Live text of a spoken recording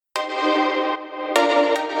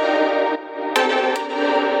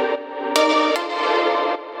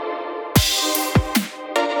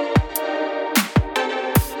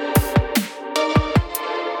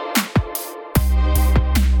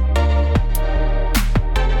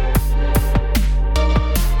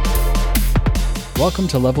Welcome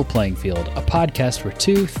to Level Playing Field, a podcast where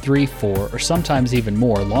 2, 3, 4, or sometimes even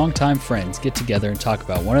more longtime friends get together and talk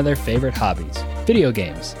about one of their favorite hobbies, video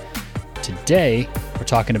games. Today, we're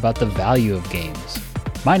talking about the value of games.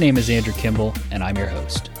 My name is Andrew Kimball, and I'm your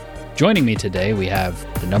host. Joining me today, we have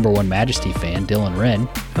the #1 Majesty fan, Dylan Wren.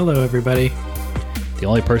 Hello, everybody. The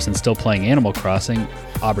only person still playing Animal Crossing,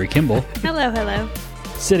 Aubrey Kimball. Hello.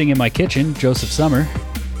 Sitting in my kitchen, Joseph Summer.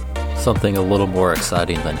 Something a little more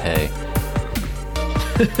exciting than hay.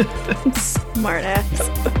 Smart ass.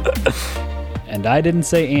 And I didn't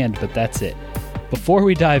say and, but that's it. Before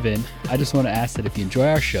we dive in, I just want to ask that if you enjoy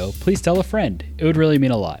our show, please tell a friend. It would really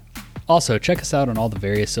mean a lot. Also, check us out on all the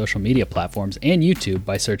various social media platforms and YouTube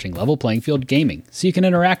by searching Level Playing Field Gaming so you can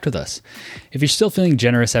interact with us. If you're still feeling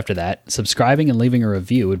generous after that, subscribing and leaving a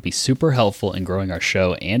review would be super helpful in growing our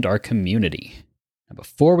show and our community. Now,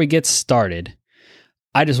 before we get started,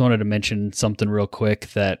 I just wanted to mention something real quick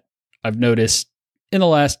that I've noticed in the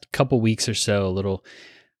last couple weeks or so, a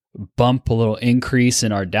little increase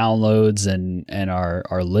in our downloads and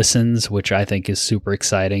our listens, which I think is super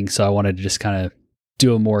exciting. So I wanted to just kind of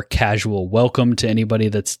do a more casual welcome to anybody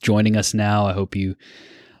that's joining us now. I hope you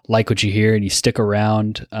like what you hear and you stick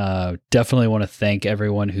around. Definitely want to thank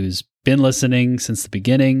everyone who's been listening since the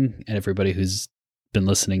beginning and everybody who's been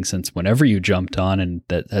listening since whenever you jumped on and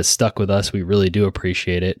that has stuck with us. We really do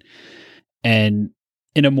appreciate it. And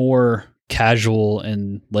in a more casual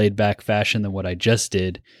and laid back fashion than what I just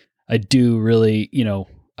did, I do really,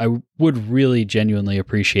 I would really genuinely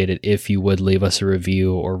appreciate it if you would leave us a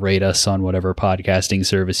review or rate us on whatever podcasting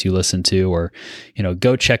service you listen to, or,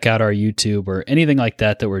 go check out our YouTube or anything like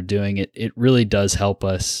that we're doing. It really does help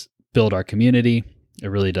us build our community. It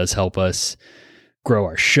really does help us grow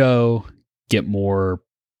our show, get more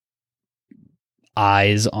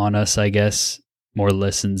eyes on us, I guess, more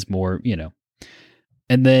listens, more,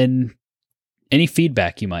 and then any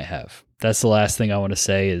feedback you might have. That's the last thing I want to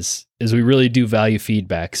say is we really do value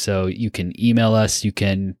feedback. So you can email us, you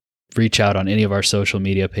can reach out on any of our social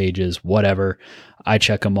media pages, whatever. I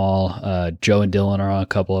check them all. Joe and Dylan are on a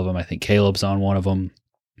couple of them. I think Caleb's on one of them.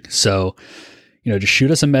 So, just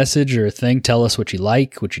shoot us a message or a thing. Tell us what you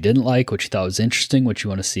like, what you didn't like, what you thought was interesting, what you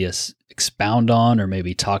want to see us expound on, or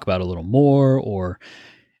maybe talk about a little more, or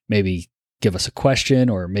maybe give us a question,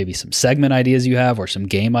 or maybe some segment ideas you have, or some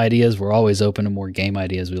game ideas. We're always open to more game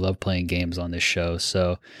ideas. We love playing games on this show.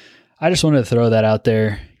 So I just wanted to throw that out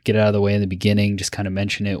there, get it out of the way in the beginning, just kind of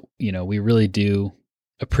mention it. We really do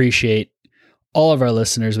appreciate all of our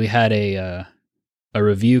listeners. We had a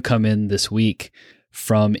review come in this week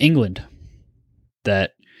from England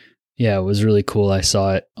that, was really cool. I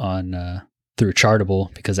saw it on through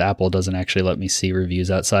Chartable, because Apple doesn't actually let me see reviews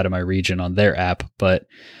outside of my region on their app, but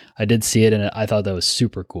I did see it and I thought that was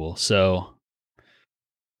super cool. So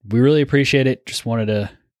we really appreciate it. Just wanted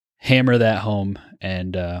to hammer that home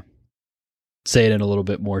and say it in a little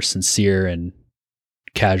bit more sincere and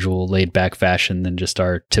casual, laid back fashion than just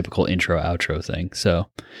our typical intro outro thing. So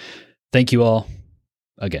thank you all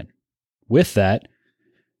again. With that,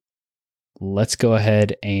 let's go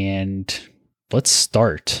ahead and let's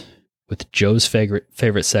start with Joe's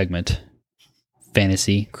favorite segment,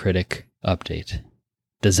 Fantasy Critic Update.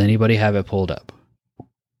 Does anybody have it pulled up?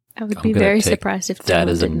 I would be very surprised if that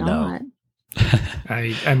Dylan is a did not.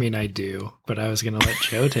 I mean, I do, but I was going to let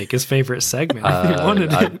Joe take his favorite segment if he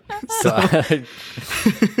wanted it.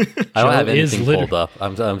 I don't have anything pulled up.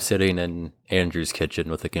 I'm sitting in Andrew's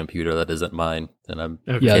kitchen with a computer that isn't mine, and I'm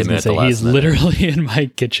I was going to say he's literally in my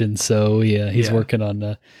kitchen. So he's working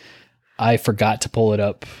on I forgot to pull it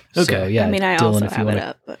up. Okay. So, I mean, I Dylan, also have it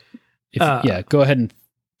up. But go ahead and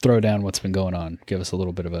throw down what's been going on. Give us a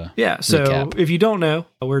little bit of a So recap. If you don't know,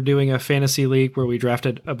 we're doing a fantasy league where we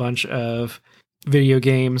drafted a bunch of video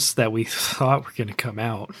games that we thought were going to come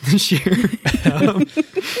out this year.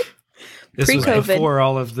 This was before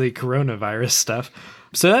all of the coronavirus stuff.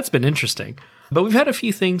 So that's been interesting. But we've had a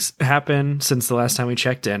few things happen since the last time we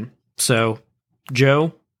checked in. So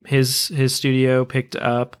Joe, his studio picked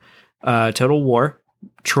up Total War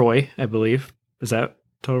Troy, I believe. Is that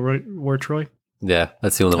Total War Troy? Yeah,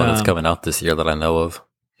 that's the only one that's coming out this year that I know of.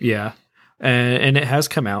 Yeah, and it has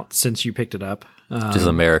come out since you picked it up. Which is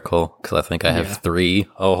a miracle, because I think I have a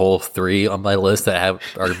whole three on my list that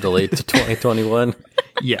are delayed to 2021.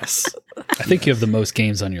 Yes. I think you have the most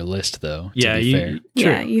games on your list, though. Yeah,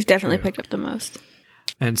 you've definitely picked up the most.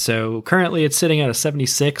 And so currently it's sitting at a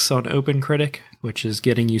 76 on OpenCritic, which is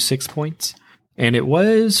getting you 6 points. And it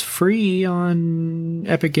was free on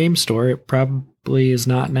Epic Game Store. It probably is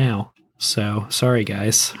not now. So sorry,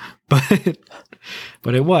 guys.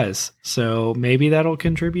 But it was. So maybe that'll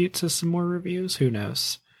contribute to some more reviews. Who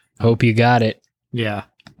knows? Hope you got it. Yeah.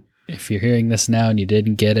 If you're hearing this now and you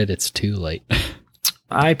didn't get it, it's too late.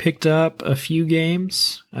 I picked up a few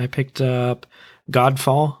games. I picked up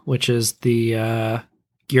Godfall, which is the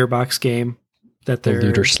Gearbox game that they're... The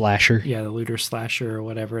looter slasher. Yeah, the looter slasher or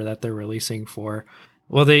whatever that they're releasing for...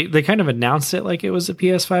 Well, they kind of announced it like it was a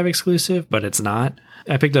PS5 exclusive, but it's not.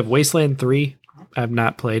 I picked up Wasteland 3. I've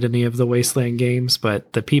not played any of the Wasteland games,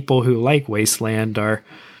 but the people who like Wasteland are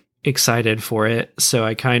excited for it. So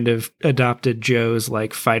I kind of adopted Joe's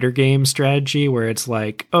like fighter game strategy where it's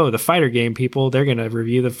like, oh, the fighter game people, they're going to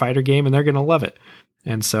review the fighter game and they're going to love it.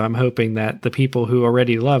 And so I'm hoping that the people who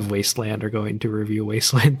already love Wasteland are going to review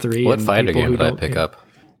Wasteland 3. What fighter game did I pick up?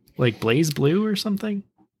 Like Blaze Blue or something?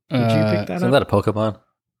 Did you pick that isn't up? that a Pokemon?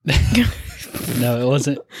 No, it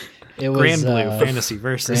wasn't. It was Grand Blue Fantasy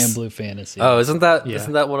Versus. Grand Blue Fantasy. Oh, isn't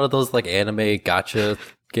that one of those like anime gacha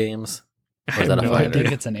games? Or is that a fighter? I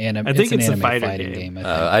think it's an anime. I think it's an a fighter fighting game.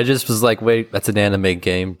 I just was like, wait, that's an anime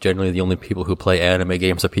game. Generally, the only people who play anime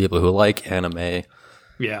games are people who like anime.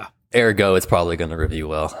 Yeah. Ergo, it's probably going to review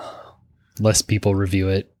well. Less people review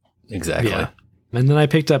it. Exactly. Yeah. And then I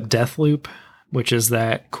picked up Deathloop, which is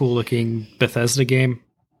that cool-looking Bethesda game.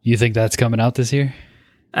 You think that's coming out this year?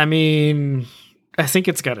 I mean, I think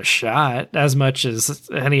it's got a shot as much as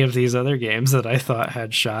any of these other games that I thought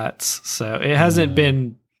had shots. So it hasn't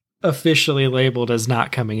been officially labeled as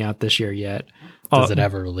not coming out this year yet. Does it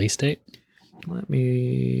have a release date?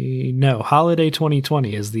 Holiday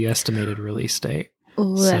 2020 is the estimated release date.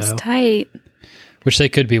 Ooh, that's tight. Which they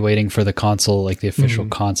could be waiting for the console, like the official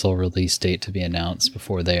console release date to be announced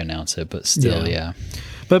before they announce it, but still, yeah.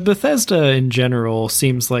 But Bethesda in general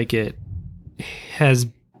seems like it has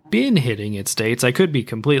been hitting its dates. I could be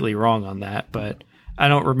completely wrong on that, but I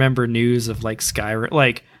don't remember news of like Skyrim.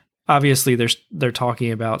 Like, obviously they're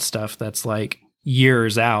talking about stuff that's like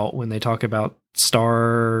years out when they talk about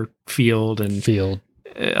Starfield and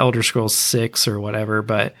Elder Scrolls 6 or whatever,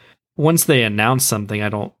 but once they announce something, I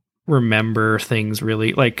don't remember things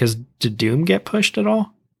really, like, because did Doom get pushed at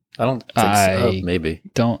all? I don't think so. Maybe.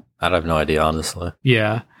 I have no idea, honestly.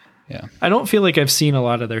 Yeah. Yeah. I don't feel like I've seen a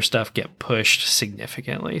lot of their stuff get pushed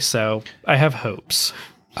significantly, so I have hopes.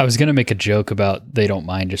 I was going to make a joke about they don't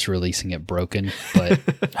mind just releasing it broken, but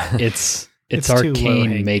it's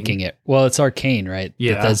Arcane making it. Well, it's Arcane, right?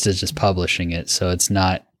 Yeah. Bethesda's just publishing it, so it's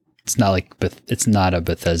not a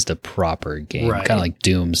Bethesda proper game. Right. Kind of like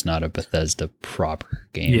Doom's not a Bethesda proper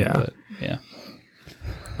game. Yeah. But yeah.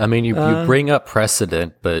 I mean, you bring up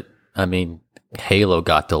precedent, but I mean, Halo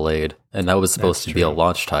got delayed, and that was supposed to be a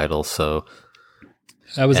launch title, so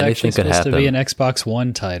that was actually supposed to be an Xbox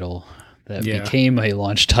One title that became a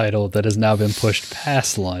launch title that has now been pushed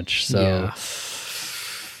past launch. So,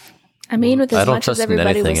 I mean, with as much as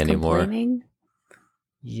everybody was anymore. complaining,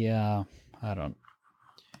 I don't.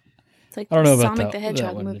 It's like I don't know about Sonic the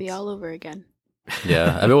Hedgehog movie all over again.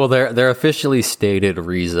 Yeah, I mean, well, their officially stated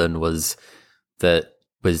reason was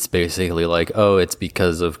basically like, oh, it's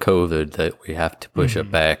because of COVID that we have to push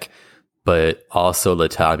it back. But also the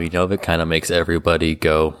timing of it kind of makes everybody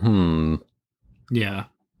go, Yeah.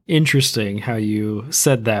 Interesting how you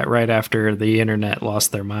said that right after the internet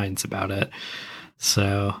lost their minds about it.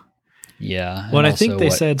 So, yeah. Well, I think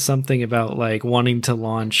they said something about like wanting to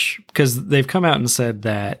launch, because they've come out and said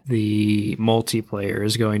that the multiplayer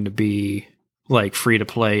is going to be like free to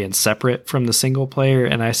play and separate from the single player.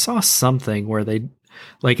 And I saw something where they,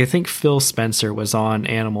 like, I think Phil Spencer was on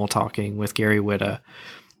Animal Talking with Gary Whitta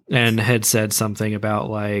and had said something about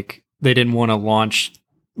like they didn't want to launch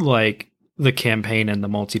like the campaign and the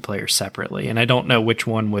multiplayer separately. And I don't know which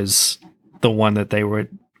one was the one that they were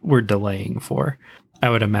delaying for. I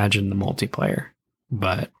would imagine the multiplayer,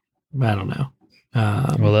 but I don't know.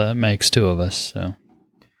 Well, that makes two of us. So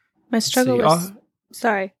my struggle with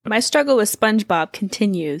SpongeBob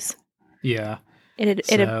continues. Yeah. It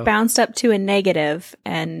had bounced up to a negative,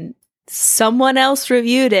 and someone else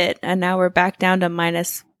reviewed it, and now we're back down to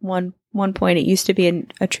 -1 point. It used to be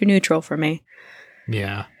a true neutral for me.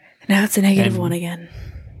 Yeah. Now it's a -1 again.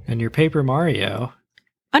 And your Paper Mario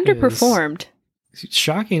underperformed.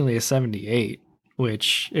 Shockingly a 78,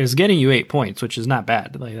 which is getting you 8 points, which is not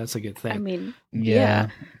bad. Like, that's a good thing. I mean, yeah.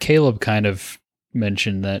 Caleb kind of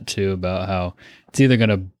mentioned that too, about how it's either going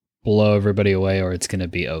to blow everybody away or it's going to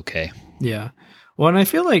be okay. Yeah. Well, and I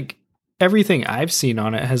feel like everything I've seen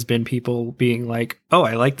on it has been people being like, oh,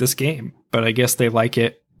 I like this game, but I guess they like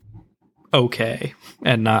it okay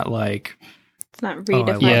and not like... It's not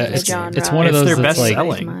redefining the genre. It's one of those that's like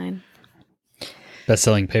best-selling.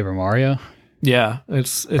 Best-selling Paper Mario? Yeah.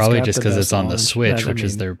 It's probably just because it's on the Switch,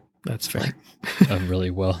 is that's fair.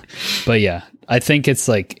 really well. But yeah, I think it's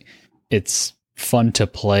like... It's fun to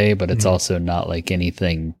play, but it's also not like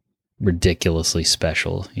anything ridiculously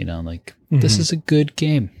special, like this is a good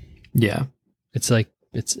game. Yeah. It's a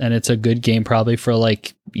good game probably for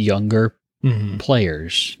like younger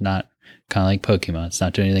players, not kind of like Pokemon. It's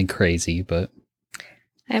not doing anything crazy, but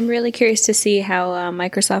I'm really curious to see how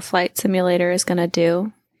Microsoft Flight Simulator is going to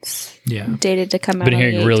do. Yeah. Dated to come out. I've been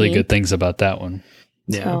hearing really good things about that one.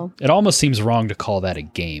 Yeah. So, It almost seems wrong to call that a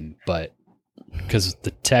game, but because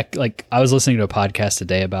the tech, like I was listening to a podcast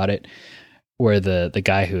today about it where the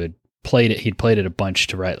guy who had played it, he'd played it a bunch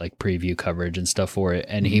to write like preview coverage and stuff for it.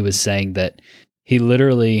 And he was saying that he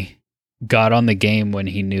literally got on the game when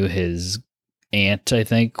he knew his aunt, I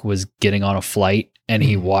think, was getting on a flight, and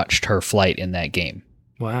he watched her flight in that game.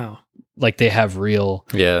 Wow. Like they have real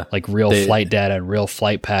They- flight data and real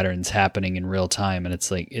flight patterns happening in real time. And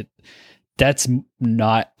it's like, that's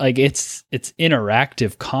not like it's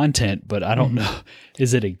interactive content, but I don't know.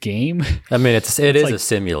 Is it a game? I mean, it is like- a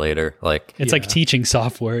simulator. Like, It's like teaching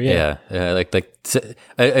software. Yeah.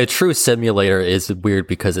 a true simulator is weird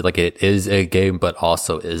because it is a game, but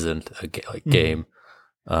also isn't a game.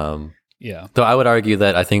 Yeah. Though I would argue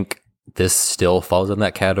that I think this still falls in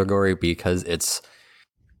that category because it's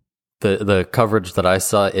the coverage that I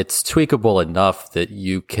saw. It's tweakable enough that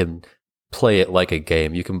you can play it like a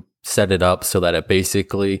game. You can set it up so that it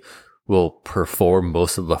basically will perform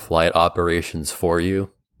most of the flight operations for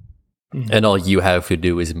you. And all you have to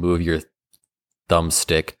do is move your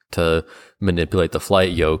thumbstick to manipulate the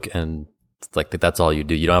flight yoke, and that's all you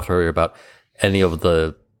do. You don't have to worry about any of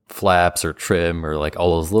the flaps or trim or like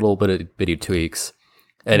all those little bitty tweaks.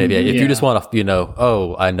 And if you just want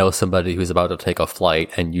to, I know somebody who's about to take a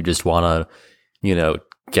flight, and you just want to,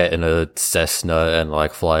 get in a Cessna and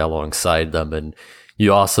like fly alongside them, and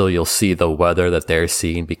you'll see the weather that they're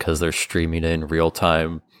seeing because they're streaming in real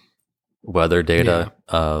time weather data.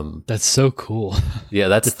 That's so cool. Yeah,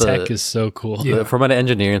 that's the tech is so cool. Yeah. From an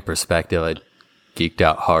engineering perspective, I geeked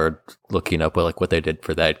out hard looking up what they did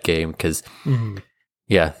for that game because,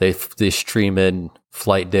 they stream in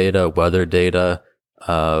flight data, weather data.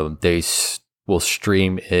 They will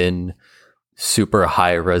stream in super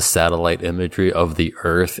high res satellite imagery of the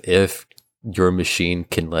Earth if your machine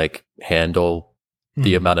can like handle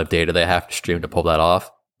the amount of data they have to stream to pull that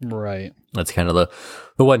off. Right. That's kind of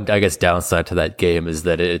the one, I guess, downside to that game is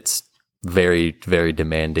that it's very, very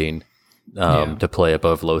demanding to play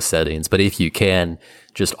above low settings. But if you can,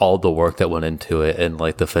 just all the work that went into it and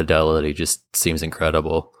like the fidelity just seems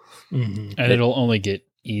incredible. And it'll only get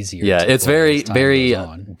easier. Yeah, to it's play very, as time very, goes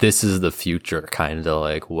on. this is the future kind of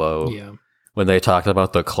like, whoa. Yeah. When they talked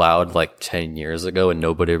about the cloud like 10 years ago and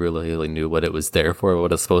nobody really knew what it was there for,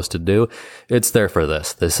 what it's supposed to do, it's there for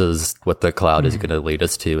this. This is what the cloud is going to lead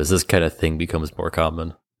us to as this kind of thing becomes more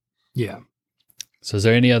common. Yeah. So is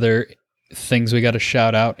there any other things we got to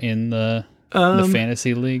shout out in the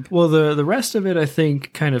fantasy league? Well, the rest of it, I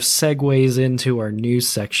think, kind of segues into our news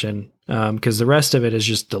section because the rest of it is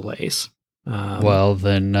just delays. Well,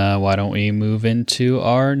 then why don't we move into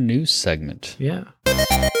our news segment? Yeah.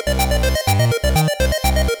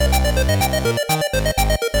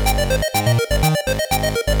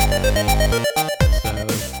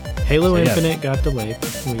 Halo Infinite got delayed.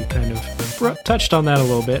 We kind of touched on that a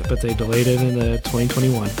little bit, but they delayed it into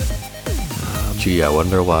 2021. Gee, I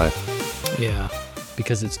wonder why. Yeah.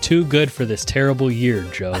 Because it's too good for this terrible year,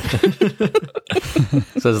 Joe.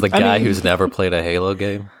 Says the guy who's never played a Halo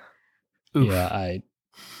game. Oof. Yeah,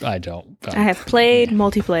 I don't. I have played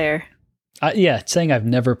multiplayer. Saying I've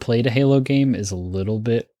never played a Halo game is a little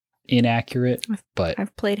bit inaccurate, but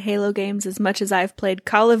I've played Halo games as much as I've played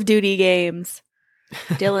Call of Duty games.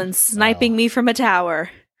 Dylan's sniping me from a tower.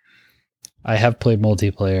 I have played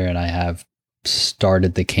multiplayer and I have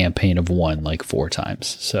started the campaign of 1 like 4 times.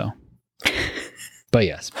 So, but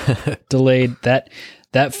yes, delayed. That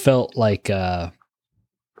felt like that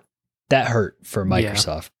hurt for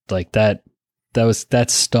Microsoft. Like that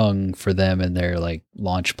stung for them and their like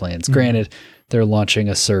launch plans. Granted, they're launching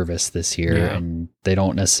a service this year and they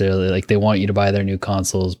don't necessarily like, they want you to buy their new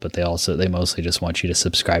consoles, but they mostly just want you to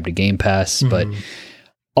subscribe to Game Pass. But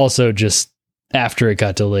also just after it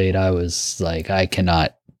got delayed, I was like, I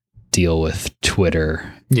cannot deal with Twitter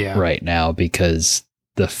right now because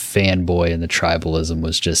the fanboy and the tribalism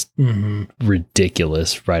was just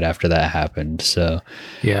ridiculous right after that happened. So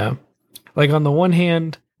yeah, like on the one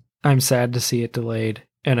hand, I'm sad to see it delayed,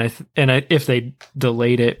 and if they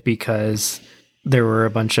delayed it because there were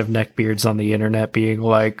a bunch of neckbeards on the internet being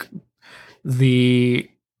like, the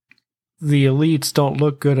elites don't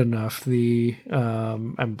look good enough.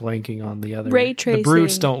 I'm blanking on the other ray tracing. The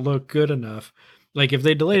brutes don't look good enough. Like if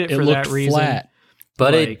they delayed it for that reason, flat.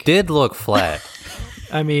 But it did look flat.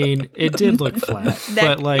 I mean, it did look flat,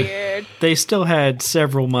 but like weird. they still had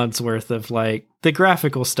several months worth of like the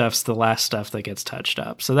graphical stuff's the last stuff that gets touched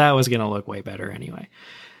up. So that was going to look way better anyway.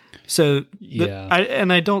 So Yeah.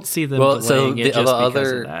 I don't see them Well, delaying so it just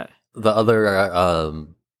because of that. The other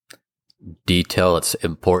detail that's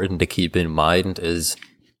important to keep in mind is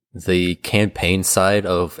the campaign side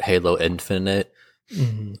of Halo Infinite.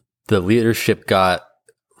 Mhm. The leadership got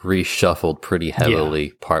reshuffled pretty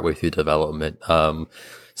heavily partway through development.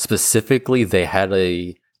 Specifically, they had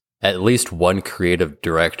at least one creative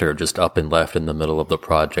director just up and left in the middle of the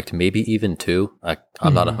project, maybe even two.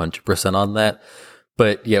 I'm not 100% on that.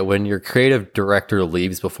 But yeah, when your creative director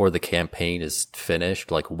leaves before the campaign is finished,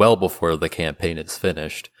 like well before the campaign is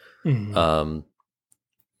finished, like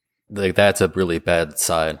that's a really bad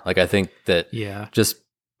sign. Like I think that just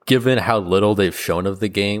given how little they've shown of the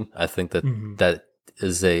game, I think that that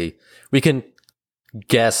is we can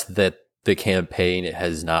guess that the campaign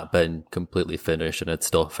has not been completely finished and it's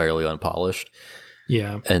still fairly unpolished.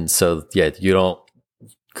 Yeah. And so,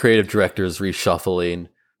 creative directors reshuffling.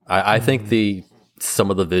 I think some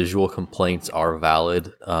of the visual complaints are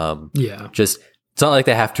valid. Just, it's not like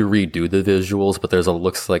they have to redo the visuals, but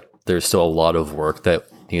looks like there's still a lot of work that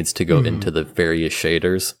needs to go into the various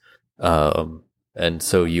shaders. And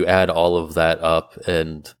so you add all of that up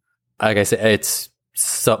and like I said,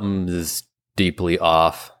 something is deeply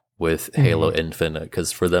off with Halo Infinite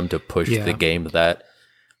because for them to push the game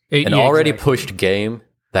already pushed game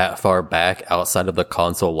that far back outside of the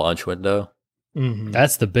console launch window.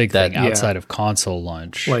 That's the big thing outside of console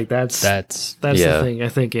launch. Like that's the thing. I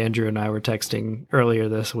think Andrew and I were texting earlier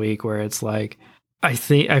this week where it's like, I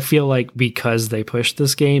feel like because they pushed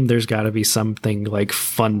this game, there's got to be something like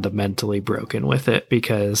fundamentally broken with it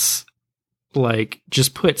because like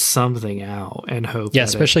just put something out and hope. Yeah,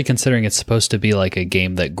 especially considering it's supposed to be like a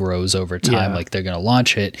game that grows over time. Like they're going to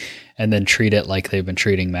launch it and then treat it like they've been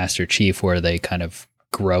treating Master Chief, where they kind of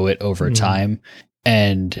grow it over time.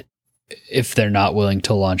 And if they're not willing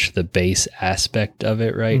to launch the base aspect of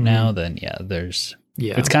it right now, then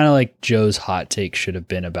it's kind of like Joe's hot take should have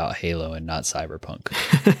been about Halo and not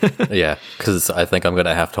Cyberpunk. Yeah, because I think I'm going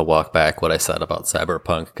to have to walk back what I said about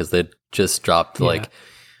Cyberpunk because they just dropped I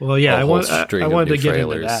wanted to get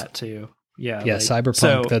trailers. into that too. Yeah,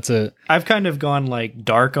 Cyberpunk. So I've kind of gone like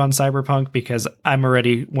dark on Cyberpunk because I'm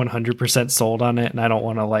already 100% sold on it, and I don't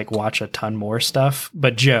want to like watch a ton more stuff.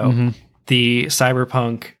 But Joe, the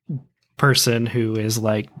Cyberpunk person who is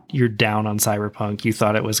like, you're down on Cyberpunk, you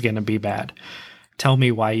thought it was going to be bad. Tell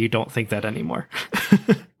me why you don't think that anymore.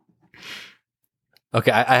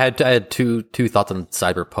 Okay, I had two thoughts on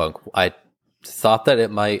Cyberpunk. I thought that it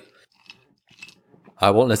might. I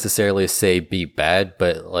won't necessarily say be bad,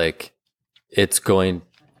 but like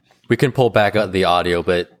we can pull back out the audio,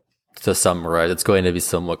 but to summarize, it's going to be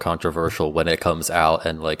somewhat controversial when it comes out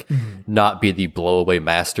and like not be the blowaway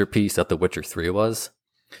masterpiece that The Witcher 3 was.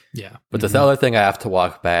 Yeah. But the other thing I have to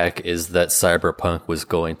walk back is that Cyberpunk was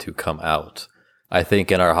going to come out. I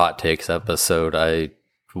think in our Hot Takes episode, I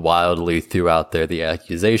wildly threw out there the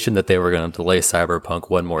accusation that they were going to delay Cyberpunk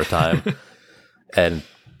one more time. And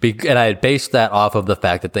I had based that off of the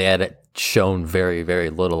fact that they had shown very, very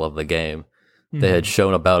little of the game. They had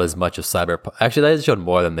shown about as much of Cyberpunk. Actually, they had shown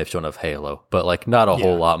more than they've shown of Halo, but like not a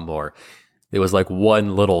whole lot more. It was like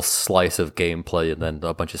one little slice of gameplay and then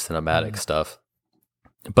a bunch of cinematic stuff.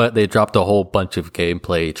 But they dropped a whole bunch of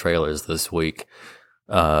gameplay trailers this week,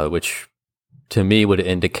 which to me would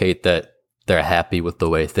indicate that they're happy with the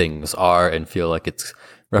way things are and feel like it's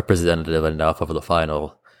representative enough of the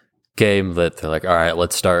final game that they're like, all right,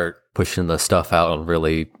 let's start pushing the stuff out and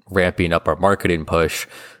really ramping up our marketing push,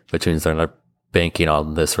 which means they're not banking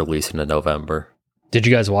on this releasing in November. Did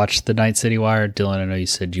you guys watch the Night City Wire? Dylan, I know you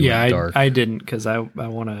said you went dark. I didn't because I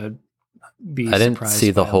want to be I didn't surprised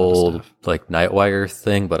see the by all whole stuff. like Nightwire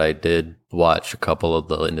thing, but I did watch a couple of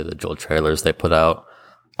the individual trailers they put out.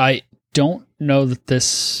 I don't know that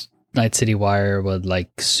this Night City Wire would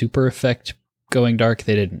like super affect going dark.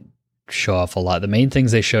 They didn't show off a lot. The main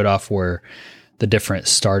things they showed off were the different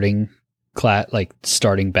starting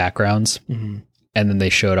backgrounds. And then they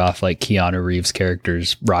showed off like Keanu Reeves'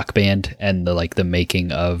 character's rock band and the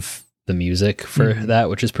making of the music for that,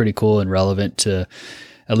 which is pretty cool and relevant to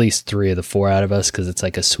at least 3 of the 4 out of us, because it's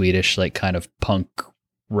like a Swedish like kind of punk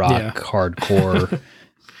rock hardcore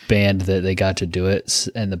band that they got to do it.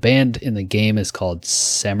 And the band in the game is called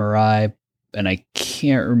Samurai, and I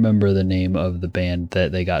can't remember the name of the band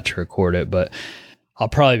that they got to record it, but I'll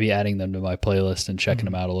probably be adding them to my playlist and checking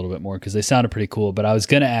them out a little bit more because they sounded pretty cool. But I was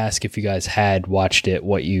going to ask if you guys had watched it,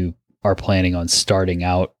 what you are planning on starting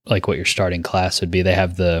out, like what your starting class would be. They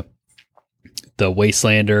have the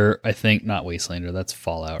Wastelander, I think, not Wastelander, that's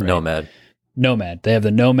Fallout, right? Nomad. They have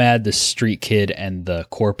the Nomad, the Street Kid, and the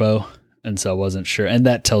Corpo. And so I wasn't sure. And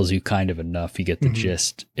that tells you kind of enough. You get the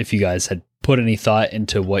gist. If you guys had put any thought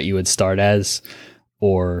into what you would start as,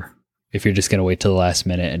 or if you're just going to wait till the last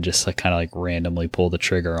minute and just like kind of like randomly pull the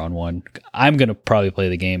trigger on one. I'm going to probably play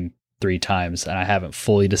the game 3 times, and I haven't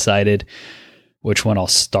fully decided which one I'll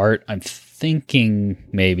start. I'm thinking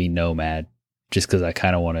maybe Nomad, just because I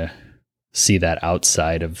kind of want to see that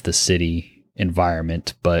outside of the city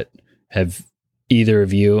environment. But have either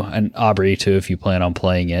of you, and Aubrey too, if you plan on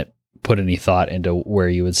playing it, put any thought into where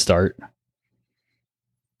you would start?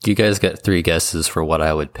 You guys get 3 guesses for what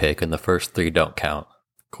I would pick, and the first 3 don't count.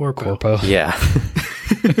 Corpo. Yeah.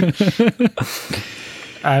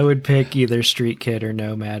 I would pick either Street Kid or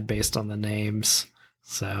Nomad based on the names.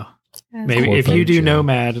 So maybe Corpo, if you do Joe.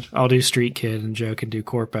 Nomad, I'll do Street Kid and Joe can do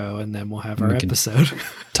Corpo, and then we'll have our episode.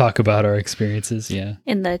 Talk about our experiences. Yeah.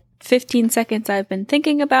 In the 15 seconds I've been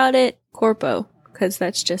thinking about it, Corpo, because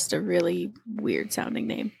that's just a really weird sounding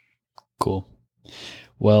name. Cool.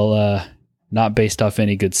 Well, not based off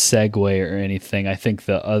any good segue or anything. I think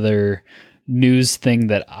the other news thing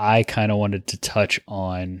that I kind of wanted to touch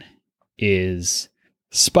on is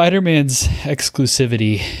Spider-Man's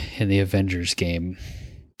exclusivity in the Avengers game.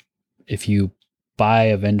 If you buy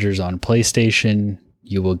Avengers on PlayStation,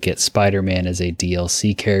 you will get Spider-Man as a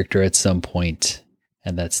DLC character at some point,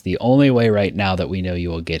 and that's the only way right now that we know you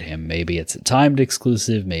will get him. Maybe it's a timed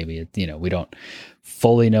exclusive, maybe it, we don't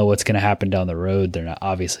fully know what's going to happen down the road. They're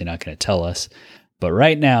obviously not going to tell us. But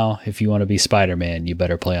right now, if you want to be Spider-Man, you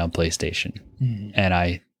better play on PlayStation. And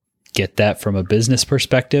I get that from a business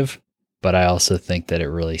perspective, but I also think that it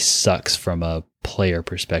really sucks from a player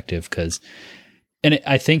perspective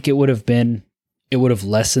I think it would have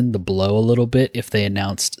lessened the blow a little bit if they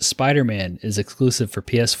announced Spider-Man is exclusive for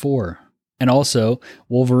PS4. And also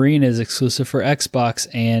Wolverine is exclusive for Xbox,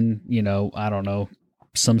 and, I don't know,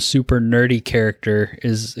 some super nerdy character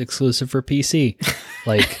is exclusive for PC.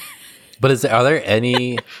 Like, But are there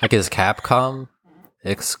any, like, is Capcom,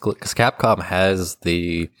 because Capcom has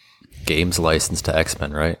the games license to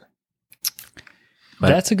X-Men, right?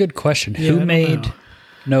 that's a good question. Yeah, Who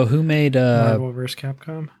made Marvel vs.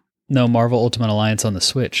 Capcom? No, Marvel Ultimate Alliance on the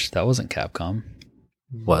Switch? That wasn't Capcom.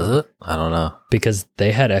 Was it? I don't know. Because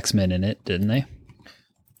they had X-Men in it, didn't they?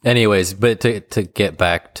 Anyways, but to get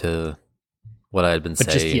back to what I had been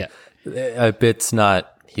saying, it's not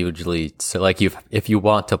hugely so. Like, if you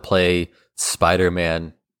want to play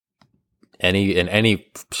Spider-Man in any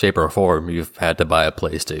shape or form, you've had to buy a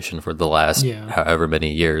PlayStation for the last however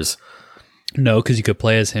many years. No, because you could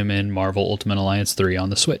play as him in Marvel Ultimate Alliance 3 on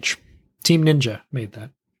the Switch. Team Ninja made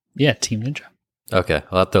that. Yeah, Team Ninja. Okay,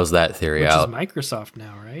 well, that throws that theory Which out. is Microsoft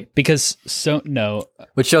now, right? Because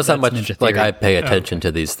which shows how much Ninja like Theory. I pay attention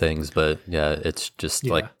to these things, but yeah, it's just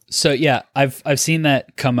like So yeah, I've seen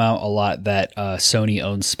that come out a lot, that Sony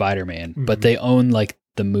owns Spider-Man, but they own like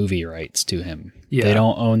the movie rights to him. Yeah. They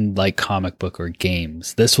don't own like comic book or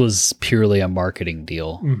games. This was purely a marketing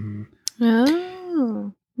deal.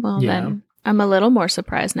 Oh, well Yeah. then I'm a little more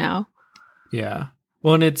surprised now. Yeah.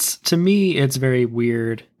 Well, and to me, it's very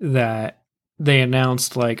weird that they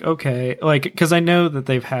announced because I know that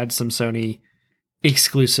they've had some Sony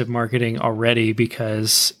exclusive marketing already,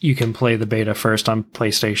 because you can play the beta first on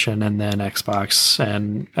PlayStation and then Xbox.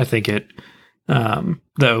 And I think the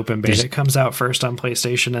open beta comes out first on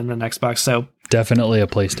PlayStation and then Xbox. So Definitely a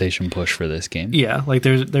PlayStation push for this game. yeah, like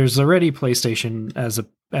there's already PlayStation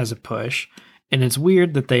as a push. And it's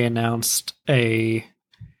weird that they announced a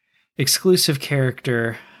exclusive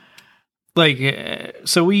character. Like,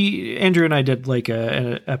 so Andrew and I did like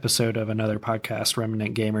an episode of another podcast,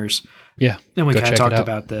 Remnant Gamers. Yeah. And we go kind of check it talked out.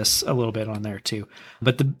 about this a little bit on there too.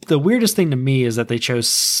 But the weirdest thing to me is that they chose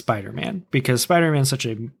Spider-Man, because Spider-Man is such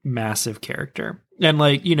a massive character. And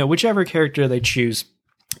like, whichever character they choose,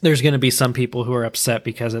 there's going to be some people who are upset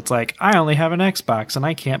because it's like, I only have an Xbox and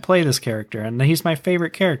I can't play this character, and he's my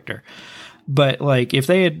favorite character. But like, if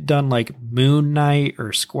they had done like Moon Knight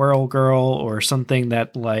or Squirrel Girl or something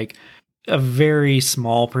that like a very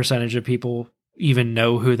small percentage of people even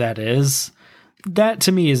know who that is, that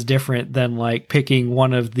to me is different than like picking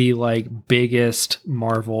one of the like biggest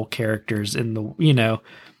Marvel characters in the,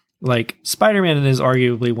 like Spider-Man is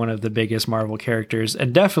arguably one of the biggest Marvel characters,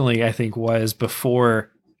 and definitely I think was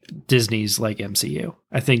before Disney's like MCU.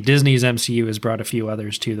 I think Disney's MCU has brought a few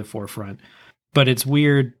others to the forefront, but it's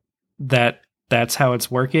weird that that's how it's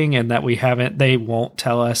working, and that they won't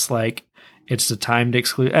tell us like it's a timed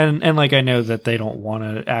exclusive. And like, I know that they don't want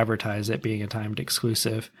to advertise it being a timed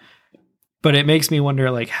exclusive, But it makes me wonder,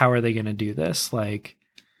 like, how are they going to do this? Like,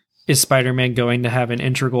 is Spider-Man going to have an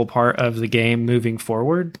integral part of the game moving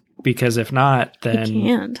forward? Because if not,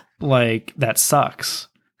 then like that sucks.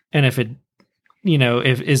 And if it,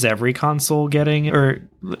 if is every console getting, or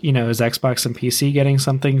is Xbox and PC getting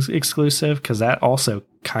something exclusive? Because that also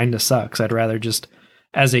kind of sucks. I'd rather just,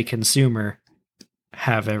 as a consumer,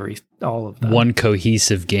 have all of them. One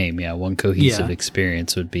cohesive game, one cohesive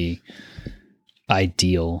experience would be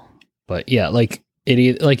ideal. But yeah, like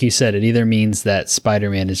you said, it either means that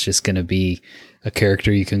Spider-Man is just going to be a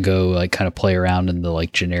character you can go like kind of play around in the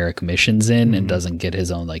like generic missions in, and doesn't get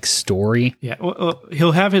his own like story. Yeah, well,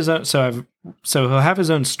 he'll have his own. So he'll have his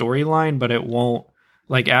own storyline, but it won't,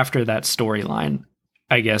 like, after that storyline,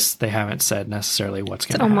 I guess they haven't said necessarily what's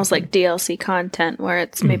going to happen. It's almost like DLC content where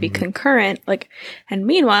it's maybe concurrent, like, and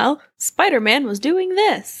meanwhile, Spider-Man was doing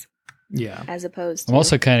this. Yeah. As opposed to... I'm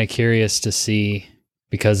also kind of curious to see,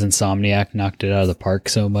 because Insomniac knocked it out of the park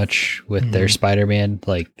so much with their Spider-Man,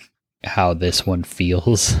 like, how this one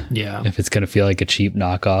feels. Yeah. If it's going to feel like a cheap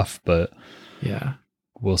knockoff, but yeah,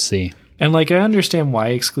 we'll see. And like, I understand why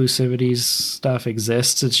exclusivities stuff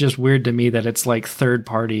exists. It's just weird to me that it's like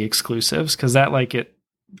third-party exclusives, because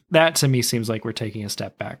that to me seems like we're taking a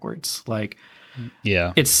step backwards. Like,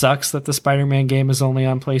 yeah, it sucks that the Spider-Man game is only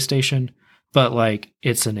on PlayStation, but like,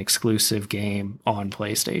 it's an exclusive game on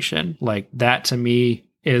PlayStation. Like, that to me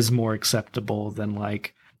is more acceptable than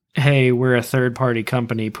like, hey, we're a third-party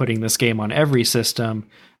company putting this game on every system,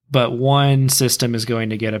 but one system is going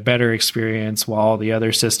to get a better experience while all the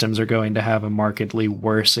other systems are going to have a markedly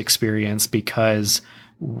worse experience because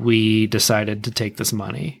we decided to take this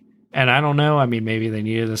money. And I don't know. I mean, maybe they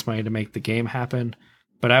needed this money to make the game happen,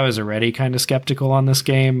 but I was already kind of skeptical on this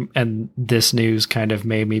game, and this news kind of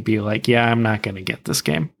made me be like, yeah, I'm not going to get this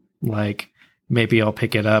game. Like, maybe I'll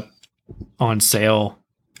pick it up on sale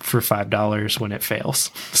for $5 when it fails.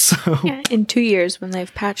 So yeah, in 2 years when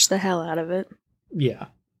they've patched the hell out of it. Yeah.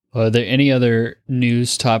 Are there any other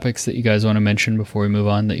news topics that you guys want to mention before we move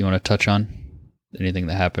on that you want to touch on? Anything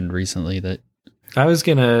that happened recently that... I was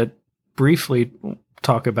going to briefly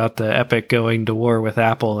talk about the Epic going to war with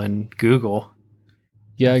Apple and Google.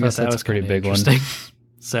 Yeah, I guess that's a pretty big one.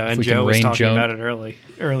 So, and Joe was talking about it earlier.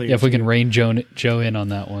 Yeah, if we can rein Joe in on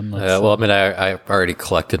that one. Well, I mean, I already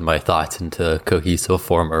collected my thoughts into cohesive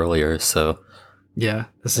form earlier, so... Yeah,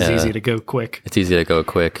 this is easy to go quick. It's easy to go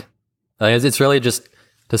quick. It's really just,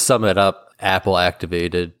 to sum it up, Apple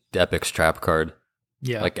activated Epic's trap card.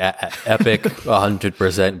 Yeah. Like, Epic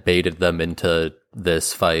 100% baited them into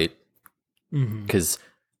this fight. Because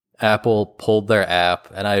Apple pulled their app,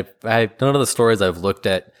 and I none of the stories I've looked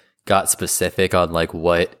at got specific on like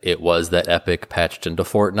what it was that Epic patched into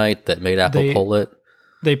Fortnite that made Apple pull it.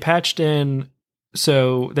 They patched in,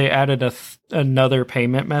 so they added another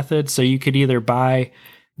payment method, so you could either buy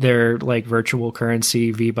their like virtual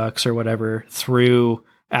currency V-Bucks or whatever through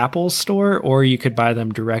Apple's store, or you could buy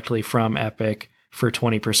them directly from Epic for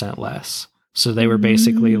 20% less. So they were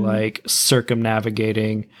basically like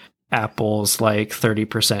circumnavigating Apple's like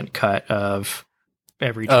 30% cut of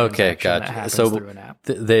every transaction that happens through an app.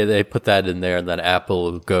 They put that in there, and then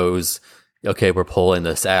Apple goes, okay, we're pulling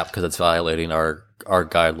this app because it's violating our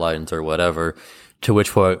guidelines or whatever. To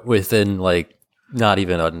which point, within like not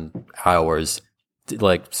even an hours,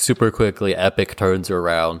 like super quickly, Epic turns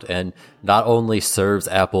around and not only serves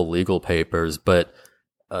Apple legal papers, but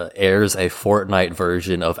airs a Fortnite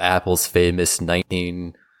version of Apple's famous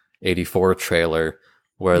 1984 trailer,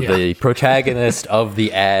 where the protagonist of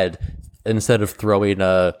the ad, instead of throwing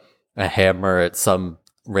a hammer at some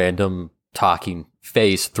random talking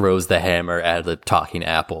face, throws the hammer at the talking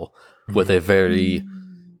apple with a very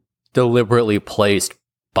deliberately placed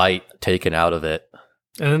bite taken out of it.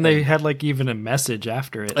 And then they had like even a message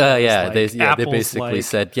after it. They basically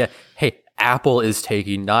said, hey, Apple is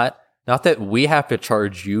taking not that we have to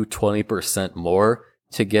charge you 20% more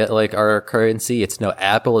to get like our currency. It's no,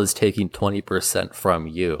 Apple is taking 20% from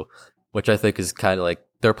you, which I think is kind of like,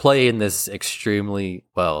 they're playing this extremely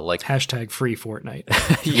well, like hashtag free Fortnite.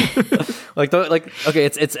 Okay,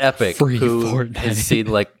 it's Epic, free who Fortnite. has seen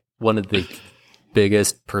like one of the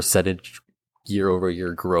biggest percentage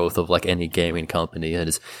year-over-year growth of like any gaming company, and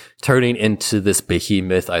is turning into this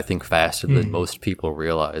behemoth, I think, faster than most people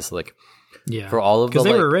realize. Like, for all of because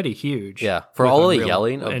they were already huge. Yeah, for all the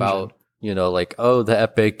yelling about, like, oh, the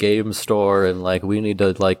Epic Game Store, and like we need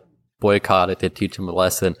to like boycott it to teach them a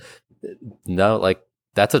lesson. No, like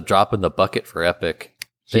that's a drop in the bucket for Epic.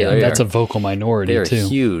 That's a vocal minority. They're too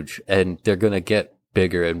huge, and they're gonna get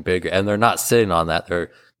bigger and bigger, and they're not sitting on that.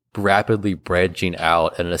 They're rapidly branching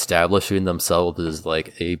out and establishing themselves as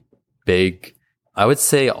like a big I would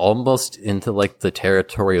say almost into like the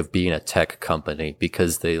territory of being a tech company,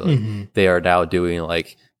 because they are now doing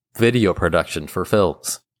like video production for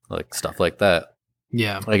films, like stuff like that.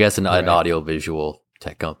 Yeah. I guess an audio visual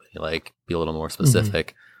tech company, like be a little more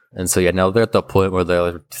specific. And so yeah, now they're at the point where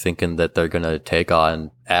they're thinking that they're going to take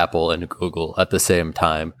on Apple and Google at the same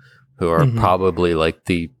time, who are probably like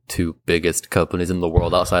the two biggest companies in the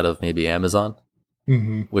world outside of maybe Amazon,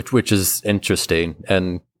 which is interesting.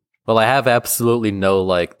 And well, I have absolutely no,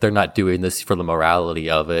 like, they're not doing this for the morality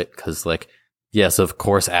of it, because like, yes, of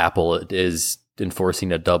course, Apple is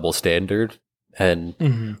enforcing a double standard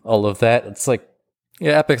and all of that. It's like,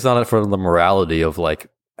 yeah, Epic's on it for the morality of like,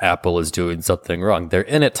 Apple is doing something wrong. They're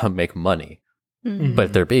in it to make money,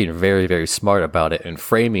 but they're being very, very smart about it and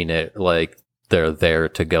framing it like they're there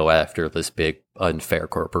to go after this big unfair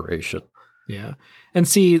corporation. Yeah. And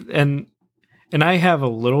see, and I have a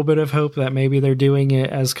little bit of hope that maybe they're doing it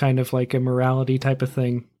as kind of like a morality type of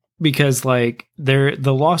thing, because like the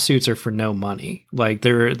lawsuits are for no money. Like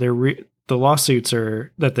the lawsuits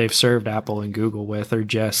are that they've served Apple and Google with are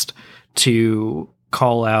just to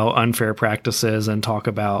call out unfair practices and talk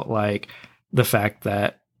about like the fact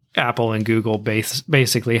that Apple and Google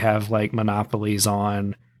basically have like monopolies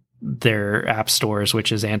on their app stores,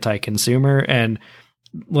 which is anti-consumer. And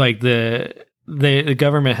like the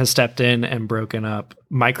government has stepped in and broken up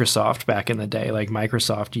Microsoft back in the day. Like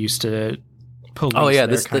Microsoft used to police. Oh yeah,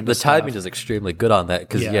 the timing is extremely good on that,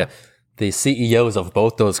 because the CEOs of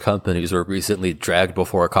both those companies were recently dragged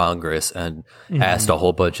before Congress and asked a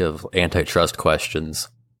whole bunch of antitrust questions.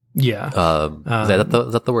 Yeah. Is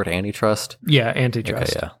that the word antitrust? Yeah,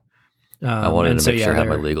 antitrust. Okay, yeah. I wanted to make sure I had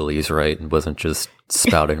my legalese right and wasn't just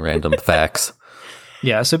spouting random facts.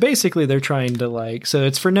 Yeah, so basically they're trying to like, so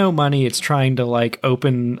it's for no money. It's trying to like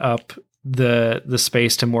open up the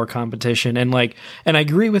space to more competition. And like, and I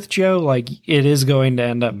agree with Joe, like it is going to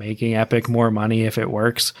end up making Epic more money if it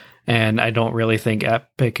works. And I don't really think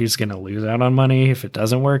Epic is going to lose out on money if it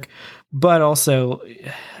doesn't work. But also,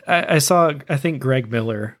 I think Greg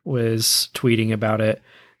Miller was tweeting about it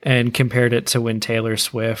and compared it to when Taylor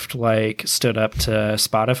Swift like stood up to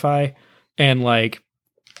Spotify. And like,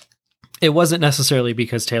 it wasn't necessarily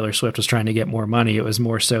because Taylor Swift was trying to get more money. It was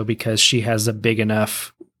more so because she has a big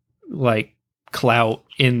enough like clout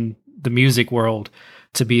in the music world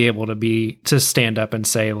to be able to stand up and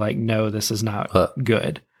say like, no, this is not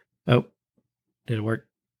good. Oh, did it work?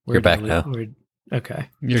 You're back now. Okay.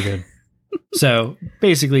 You're good. So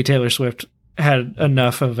basically Taylor Swift had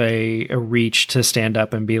enough of a reach to stand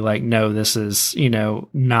up and be like, no, this is,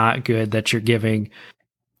 not good that you're giving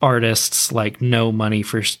artists like no money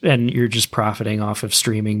and you're just profiting off of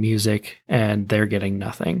streaming music and they're getting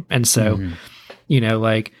nothing. And so,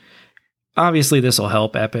 like, obviously this will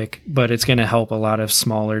help Epic, but it's going to help a lot of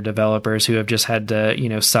smaller developers who have just had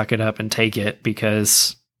to, suck it up and take it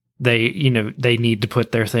because they need to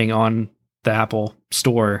put their thing on the Apple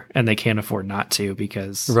store and they can't afford not to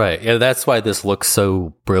because. Right. Yeah. That's why this looks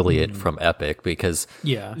so brilliant from Epic, because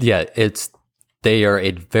they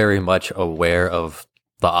are very much aware of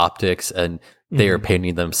the optics and they are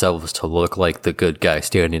painting themselves to look like the good guy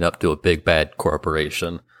standing up to a big bad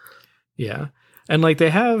corporation. Yeah. And like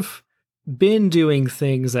they have been doing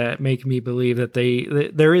things that make me believe that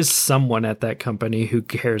there is someone at that company who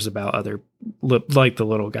cares about other, like the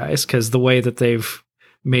little guys, because the way that they've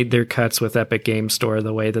made their cuts with Epic Game Store,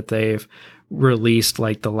 the way that they've released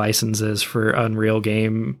like the licenses for Unreal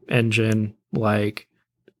Game Engine, like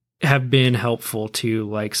have been helpful to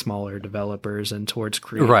like smaller developers and towards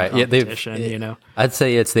creative competition, I'd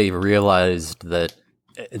say they've realized that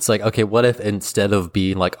it's like, okay, what if instead of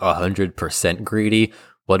being like 100% greedy,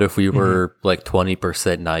 what if we were like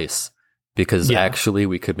 20% nice? Because actually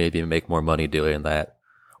we could maybe make more money doing that,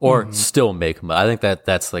 or still make money. I think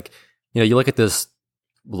that's like, you look at this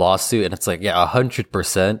lawsuit and it's like,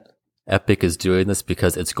 100% Epic is doing this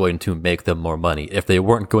because it's going to make them more money. If they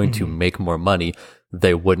weren't going to make more money,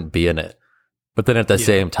 they wouldn't be in it. But then at the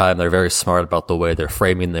same time, they're very smart about the way they're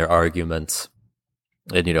framing their arguments.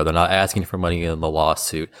 And, they're not asking for money in the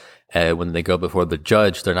lawsuit. And when they go before the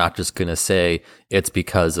judge, they're not just going to say, it's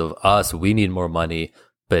because of us, we need more money.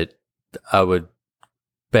 But I would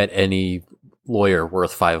bet any lawyer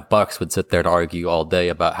worth $5 would sit there and argue all day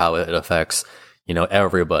about how it affects,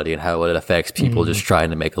 everybody and how it affects people just trying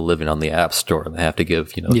to make a living on the App Store. And they have to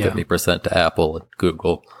give, 50% to Apple and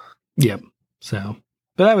Google. Yep. So,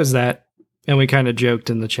 but that was that. And we kind of joked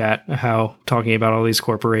in the chat how talking about all these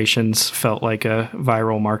corporations felt like a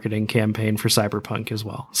viral marketing campaign for Cyberpunk as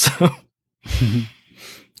well. So,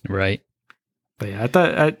 right. But yeah, I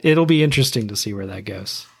thought it'll be interesting to see where that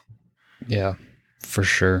goes. Yeah, for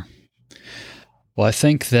sure. Well, I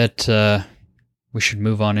think that we should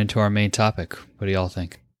move on into our main topic. What do y'all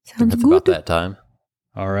think? Sounds It's good. about that time.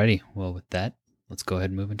 Alrighty. Well, with that, let's go ahead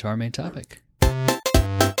and move into our main topic.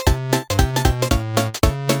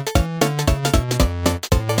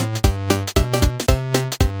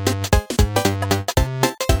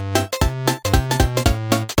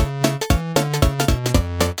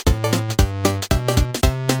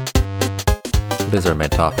 What is our main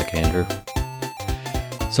topic, Andrew?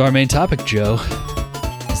 So our main topic, Joe,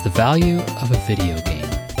 is the value of a video game.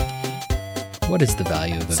 What is the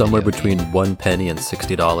value of a Somewhere video between game? 1 penny and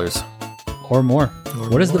 $60. Or more.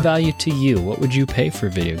 What is the more. value to you? What would you pay for a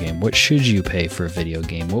video game? What should you pay for a video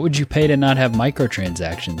game? What would you pay to not have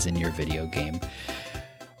microtransactions in your video game?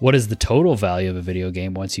 What is the total value of a video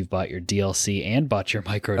game once you've bought your DLC and bought your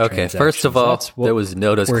microtransactions? Okay, first of all, That's what there was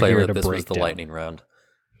no we're disclaimer here that to this was break the down. lightning round.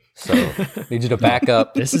 So, need you to back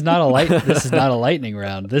up. This is not a lightning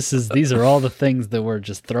round. These are all the things that we're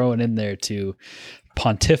just throwing in there to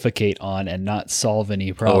pontificate on and not solve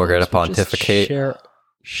any problems. we're gonna But just pontificate?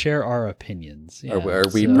 share our opinions. Yeah, Are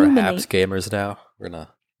we so- perhaps gamers now? We're gonna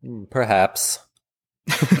perhaps.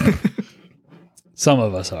 Some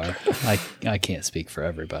of us are. I can't speak for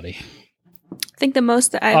everybody. I think the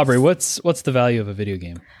most that I've... Aubrey, what's the value of a video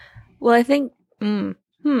game? Well, I think...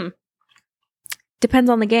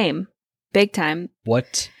 Depends on the game. Big time.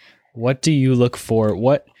 What do you look for?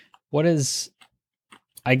 What is,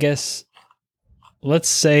 I guess, let's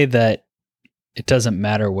say that it doesn't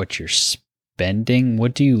matter what you're spending.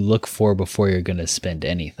 What do you look for before you're going to spend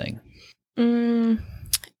anything?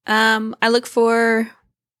 I look for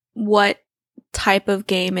what type of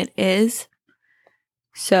game it is.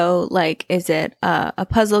 So, like, is it a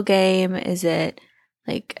puzzle game? Is it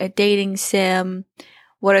like a dating sim?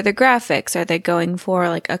 What are the graphics? Are they going for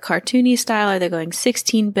like a cartoony style? Are they going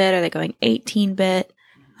 16-bit? Are they going 18-bit?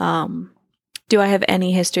 Do I have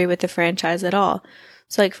any history with the franchise at all?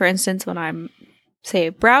 So, like, for instance, when I'm, say,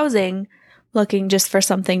 browsing, looking just for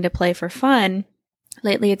something to play for fun,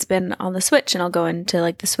 lately it's been on the Switch, and I'll go into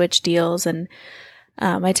like the Switch deals, and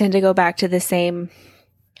I tend to go back to the same.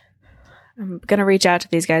 I'm going to reach out to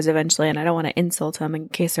these guys eventually, and I don't want to insult them in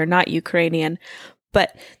case they're not Ukrainian,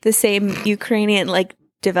 but the same Ukrainian like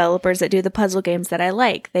developers that do the puzzle games that I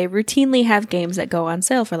like. They routinely have games that go on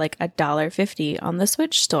sale for like $1.50 on the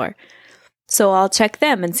Switch store. So I'll check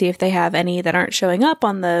them and see if they have any that aren't showing up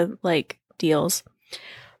on the like deals.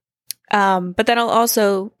 But then I'll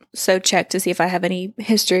also check to see if I have any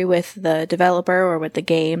history with the developer or with the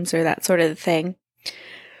games or that sort of thing.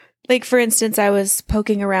 Like, for instance, I was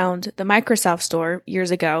poking around the Microsoft store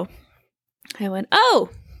years ago. I went,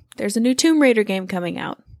 oh, there's a new Tomb Raider game coming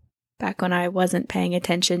out. Back when I wasn't paying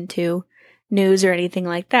attention to news or anything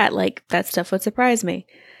like that. Like, that stuff would surprise me.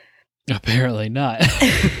 Apparently not.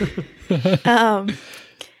 And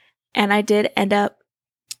I did end up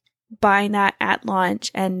buying that at launch,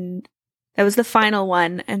 and that was the final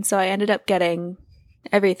one. And so I ended up getting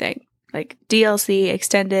everything, like DLC,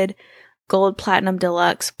 extended, gold, platinum,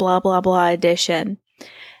 deluxe, blah, blah, blah edition.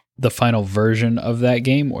 The final version of that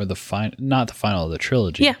game, or not the final of the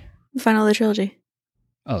trilogy? Yeah, the final of the trilogy.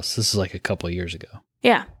 Oh, so this is like a couple of years ago.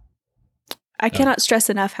 Yeah. I cannot stress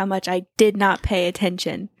enough how much I did not pay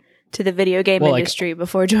attention to the video game industry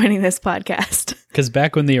before joining this podcast. Because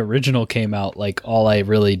back when the original came out, like, all I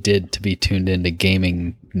really did to be tuned into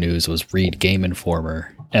gaming news was read Game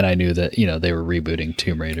Informer, and I knew that, they were rebooting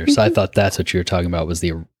Tomb Raider. So I thought that's what you were talking about, was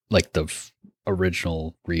the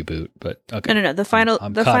original reboot. But okay, No. The final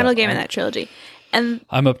I'm the caught final up. game in that trilogy. And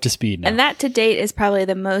I'm up to speed now. And that to date is probably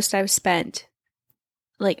the most I've spent,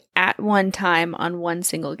 like, at one time on one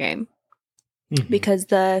single game. Mhm. Because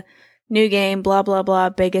the new game, blah, blah, blah,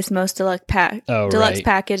 biggest, most deluxe right.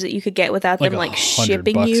 package that you could get without Like them, like, $100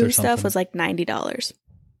 shipping or you something. stuff was like $90.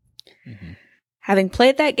 Mhm. Having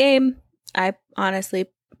played that game, I honestly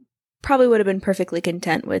probably would have been perfectly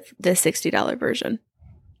content with the $60 version.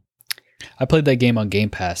 I played that game on Game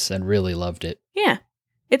Pass and really loved it. Yeah.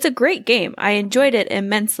 It's a great game. I enjoyed it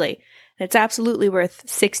immensely. It's absolutely worth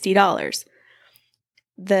 $60.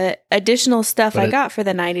 The additional stuff But I got for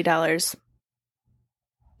the $90,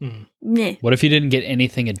 meh. What if you didn't get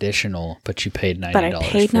anything additional, but you paid $90 But I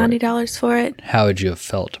paid for it? $90 for it. How would you have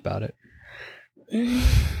felt about it?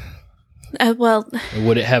 Well,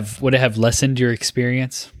 Would it have lessened your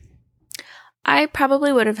experience? I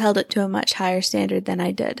probably would have held it to a much higher standard than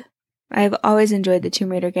I did. I've always enjoyed the Tomb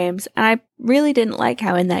Raider games, and I really didn't like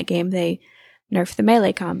how in that game they nerfed the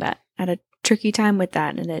melee combat. I had a tricky time with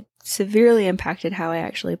that, and it severely impacted how I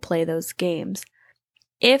actually play those games.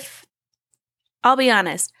 I'll be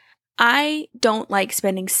honest, I don't like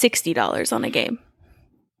spending $60 on a game.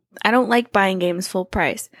 I don't like buying games full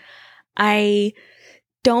price. I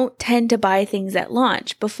don't tend to buy things at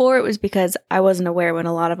launch. Before it was because I wasn't aware when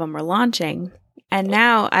a lot of them were launching. And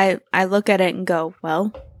now I look at it and go,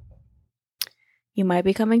 well, you might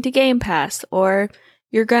be coming to Game Pass, or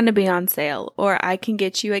you're going to be on sale, or I can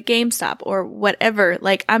get you at GameStop, or whatever.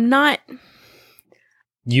 Like, I'm not...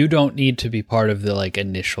 You don't need to be part of the like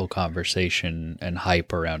initial conversation and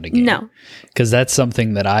hype around a game. No. Because that's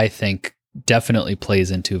something that I think definitely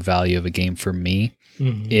plays into value of a game for me.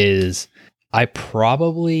 Is I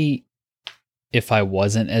probably, if I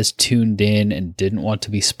wasn't as tuned in and didn't want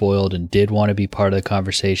to be spoiled and did want to be part of the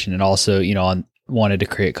conversation, and also, you know, wanted to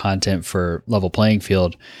create content for Level Playing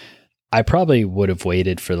Field, I probably would have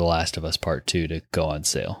waited for The Last of Us Part 2 to go on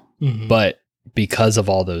sale. But because of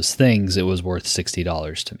all those things, it was worth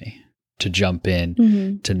 $60 to me to jump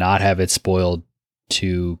in, to not have it spoiled,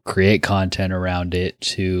 to create content around it,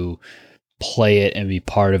 to play it and be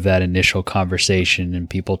part of that initial conversation and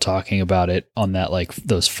people talking about it on that, like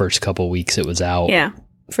those first couple weeks it was out. Yeah,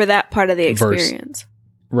 for that part of the experience.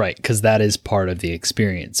 Right, because that is part of the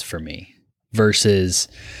experience for me. Versus,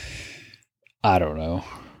 I don't know,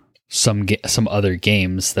 some other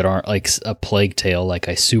games that aren't like a Plague Tale, like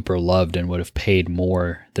I super loved and would have paid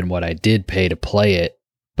more than what I did pay to play it,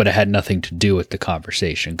 but it had nothing to do with the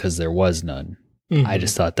conversation because there was none. I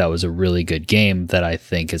just thought that was a really good game that I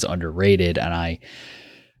think is underrated, and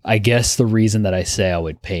I guess the reason that I say I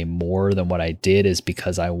would pay more than what I did is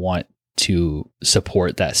because I want to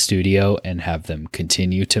support that studio and have them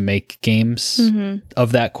continue to make games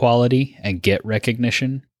of that quality and get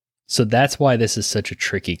recognition. So that's why this is such a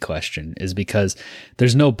tricky question, is because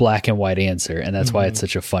there's no black and white answer. And that's why it's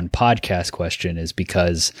such a fun podcast question, is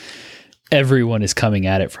because everyone is coming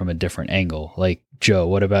at it from a different angle. Like, Joe,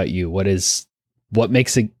 what about you? What do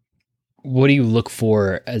you look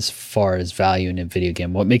for as far as value in a video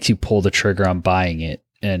game? What makes you pull the trigger on buying it?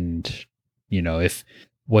 And, you know,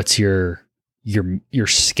 what's your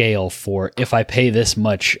scale for, if I pay this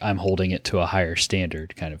much, I'm holding it to a higher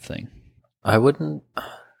standard kind of thing?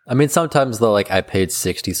 I mean, sometimes though, like I paid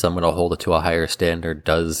 60, so I'm going to hold it to a higher standard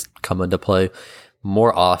does come into play.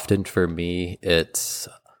 More often for me,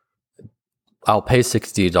 I'll pay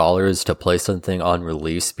 $60 to play something on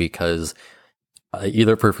release because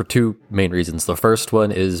either for two main reasons. The first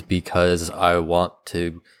one is because I want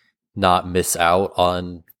to not miss out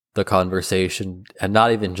on the conversation, and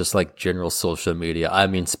not even just like general social media. I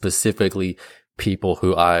mean, specifically people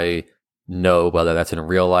who I know, whether that's in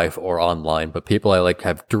real life or online, but people I like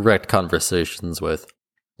have direct conversations with,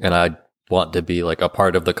 and I want to be like a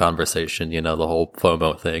part of the conversation, you know, the whole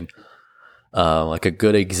FOMO thing. Like a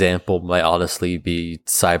good example might honestly be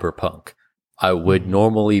Cyberpunk. I would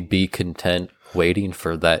normally be content waiting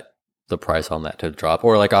for the price on that to drop.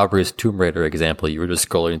 Or like Aubrey's Tomb Raider example, you were just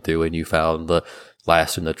scrolling through and you found the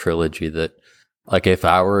last in the trilogy that, like, if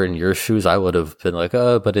I were in your shoes, I would have been like,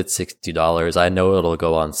 oh, but it's $60. I know it'll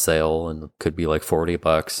go on sale and could be like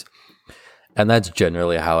 $40. And that's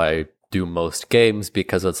generally how I do most games,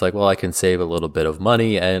 because it's like, well, I can save a little bit of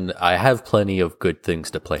money and I have plenty of good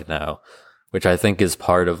things to play now, which I think is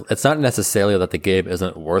part of, it's not necessarily that the game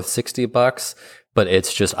isn't worth $60, but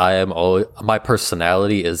it's just my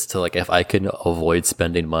personality is to, like, if I can avoid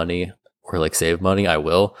spending money or like save money, I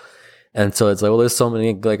will. And so it's like, well, there's so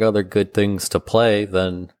many like other good things to play,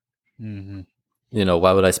 then, you know,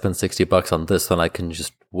 why would I spend $60 on this when I can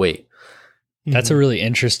just wait? That's a really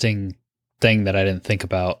interesting thing that I didn't think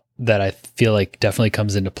about, that I feel like definitely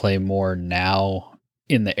comes into play more now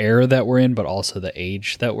in the era that we're in, but also the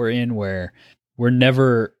age that we're in, where we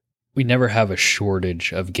never have a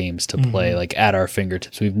shortage of games to play, like at our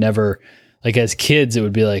fingertips. We've never, like as kids, it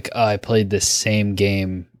would be like, oh, I played this same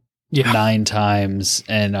game 9 times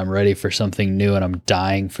and I'm ready for something new and I'm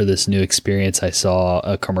dying for this new experience I saw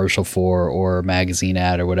a commercial for or a magazine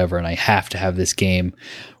ad or whatever, and I have to have this game.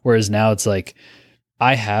 Whereas now it's like,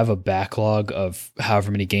 I have a backlog of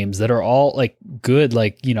however many games that are all like good.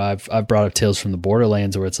 Like, you know, I've brought up Tales from the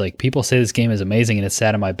Borderlands, where it's like people say this game is amazing and it's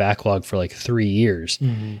sat in my backlog for like 3 years.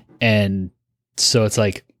 And so it's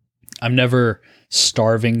like, I'm never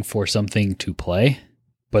starving for something to play,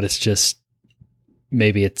 but it's just,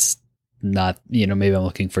 maybe it's not, you know, maybe I'm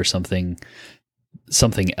looking for something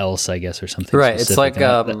else, I guess, or something. Right. Specific. It's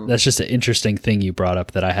like, that's just an interesting thing you brought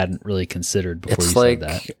up that I hadn't really considered before you said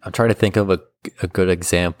that. I'm trying to think of a good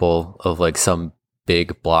example of like some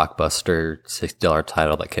big blockbuster $60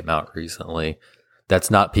 title that came out recently.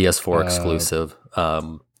 That's not PS4 exclusive.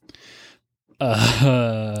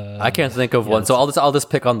 I can't think of one, so I'll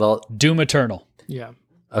just pick on the Doom Eternal. Yeah.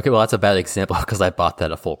 Okay, well that's a bad example because I bought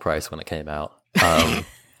that at full price when it came out.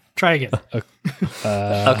 Try again.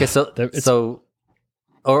 Okay,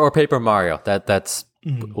 or Paper Mario. That's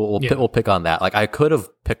we'll pick on that. Like I could have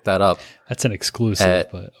picked that up. That's an exclusive,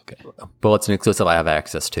 but okay. But it's an exclusive I have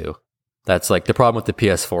access to. That's like the problem with the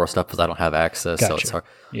PS4 stuff is I don't have access, so it's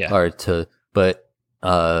hard to. But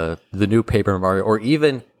the new Paper Mario, or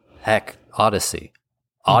even heck Odyssey,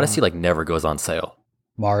 like never goes on sale.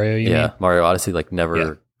 Mario, you mean? Mario Odyssey like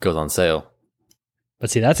never goes on sale. But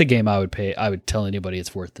see, that's a game I would pay. I would tell anybody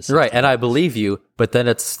it's worth the $60. Right, and I believe you. But then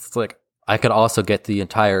it's like I could also get the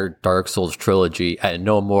entire Dark Souls trilogy at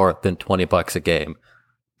no more than $20 a game.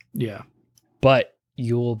 Yeah, but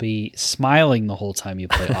you will be smiling the whole time you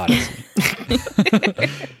play Odyssey.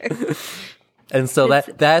 And so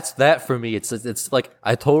that's that for me. It's like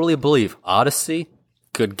I totally believe Odyssey,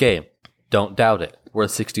 good game. Don't doubt it. Worth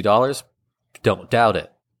 $60. Don't doubt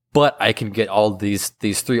it. But I can get all these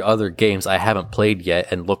 3 other games I haven't played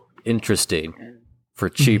yet and look interesting for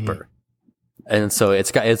cheaper. And so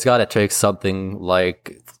it's got to take something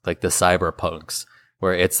like the Cyberpunks,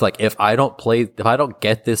 where it's like if I don't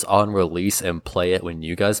get this on release and play it when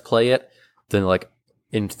you guys play it, then like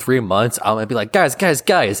in 3 months I'm gonna be like guys,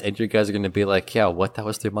 and you guys are gonna be like, yeah, what? That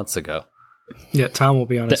was 3 months ago. Yeah, Tom will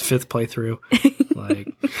be on his 5th playthrough.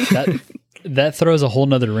 Like that throws a whole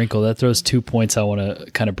nother wrinkle. That throws 2 points I want to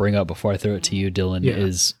kind of bring up before I throw it to you, Dylan.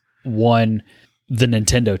 Is one, the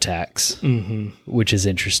Nintendo tax, which is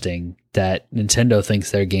interesting. That Nintendo thinks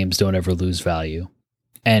their games don't ever lose value.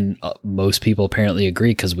 And most people apparently agree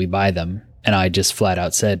because we buy them. And I just flat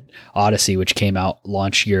out said Odyssey, which came out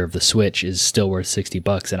launch year of the Switch, is still worth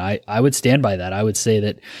 $60. And I would stand by that. I would say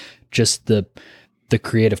that just the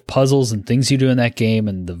creative puzzles and things you do in that game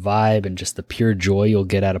and the vibe and just the pure joy you'll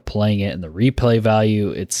get out of playing it and the replay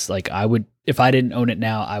value. It's like if I didn't own it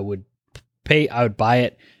now, I would buy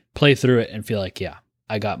it, play through it and feel like, yeah,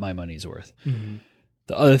 I got my money's worth.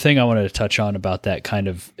 The other thing I wanted to touch on about that kind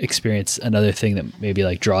of experience, another thing that maybe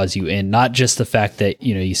like draws you in, not just the fact that,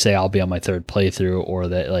 you say I'll be on my 3rd playthrough, or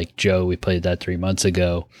that like Joe, we played that 3 months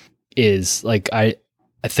ago, is like, I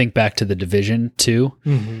think back to The Division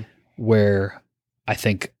 2, where I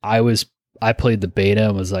think I played the beta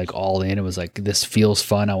and was like all in. It was like, this feels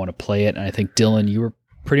fun. I want to play it. And I think Dylan, you were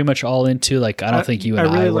pretty much all into, like, I don't think you and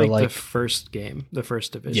I really were like the first game, the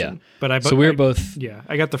First Division. Yeah. But so we were both. Yeah.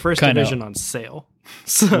 I got the First Division on sale.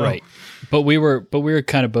 So. Right. But we were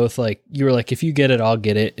kind of both like, you were like, if you get it, I'll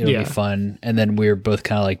get it. It'll be fun. And then we were both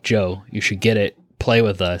kind of like, Joe, you should get it. Play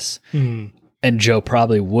with us. And Joe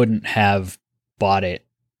probably wouldn't have bought it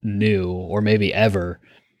new or maybe ever.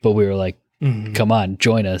 But we were like, come on,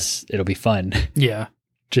 join us. It'll be fun. Yeah.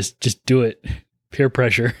 just do it. Peer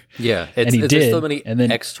pressure. Yeah. There's so many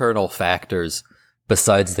external factors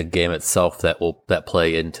besides the game itself that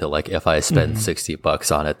play into like if I spend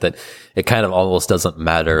 $60 on it, that it kind of almost doesn't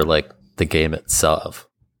matter like the game itself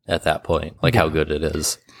at that point, like how good it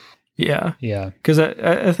is. Yeah. Yeah. Because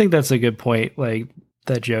I think that's a good point, like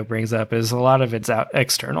that Joe brings up, is a lot of it's out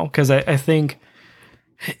external. Because I think,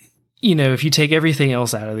 if you take everything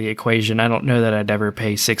else out of the equation, I don't know that I'd ever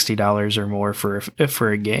pay $60 or more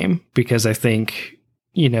for a game, because I think,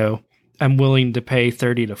 I'm willing to pay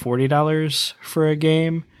 $30 to $40 for a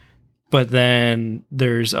game, but then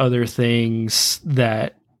there's other things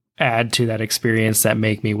that add to that experience that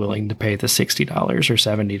make me willing to pay the $60 or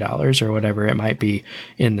 $70 or whatever it might be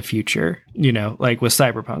in the future, like with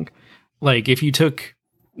Cyberpunk. Like if you took,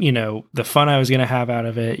 the fun I was going to have out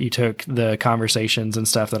of it, you took the conversations and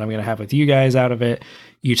stuff that I'm going to have with you guys out of it,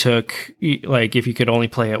 you took, like, if you could only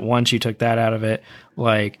play it once, you took that out of it,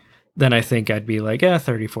 like, then I think I'd be like,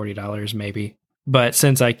 $30, $40 maybe. But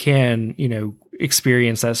since I can,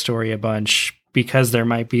 experience that story a bunch, because there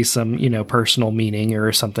might be some, personal meaning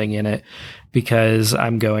or something in it, because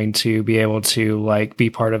I'm going to be able to like be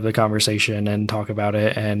part of the conversation and talk about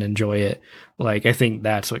it and enjoy it. Like, I think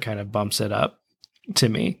that's what kind of bumps it up to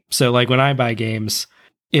me. So like when I buy games,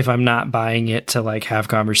 if I'm not buying it to like have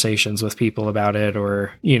conversations with people about it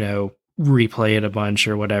or, replay it a bunch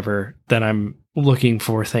or whatever, then I'm looking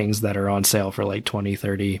for things that are on sale for like $20,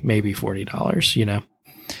 $30, maybe $40,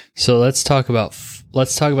 So let's talk about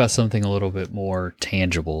something a little bit more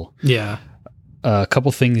tangible. Yeah. A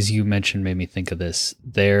couple things you mentioned made me think of this.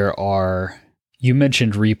 You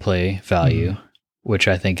mentioned replay value, which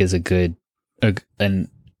I think is a good thing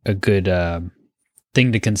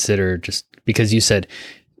to consider, just because you said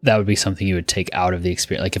that would be something you would take out of the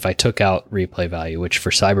experience. Like if I took out replay value, which for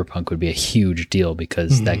Cyberpunk would be a huge deal,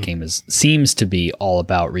 because that game seems to be all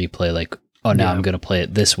about replay. Like, oh, now I'm going to play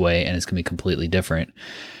it this way and it's going to be completely different.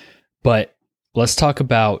 But let's talk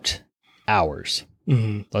about hours.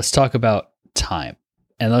 Let's talk about time,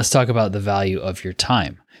 and let's talk about the value of your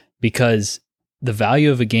time. because the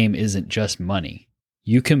value of a game isn't just money.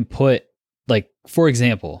 You can put, like, for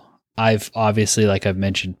example, I've obviously, like I've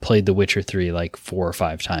mentioned, played The Witcher 3 like 4 or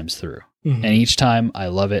 5 times through. And each time I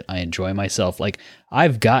love it. I enjoy myself. Like,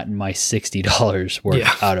 I've gotten my $60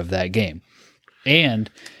 worth out of that game and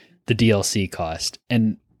the DLC cost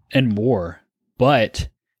and more. But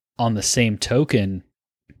on the same token,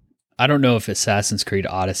 I don't know if Assassin's Creed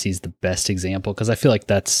Odyssey is the best example, because I feel like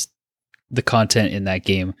that's the content in that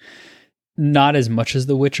game, not as much as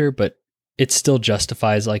The Witcher, but it still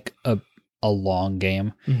justifies like a long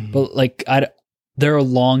game. But like, there are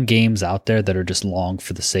long games out there that are just long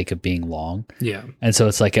for the sake of being long. Yeah. And so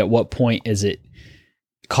it's like, at what point is it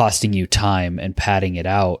costing you time and padding it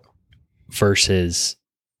out versus,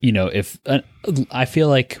 you know, if I feel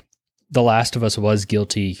like The Last of Us was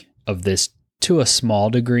guilty of this to a small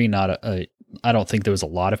degree, I don't think there was a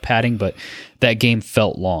lot of padding, but that game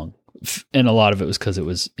felt long. And a lot of it was because it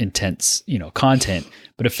was intense, you know, content,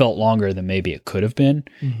 but it felt longer than maybe it could have been.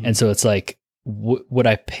 And so it's like, would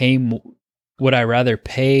I rather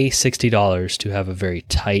pay $60 to have a very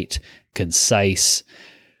tight, concise,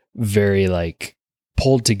 very like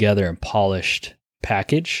pulled together and polished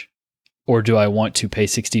package? Or do I want to pay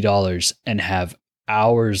 $60 and have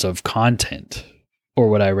hours of content? Or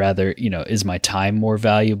would I rather, you know, is my time more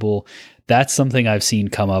valuable? That's something I've seen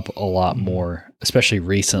come up a lot more, especially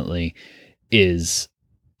recently, is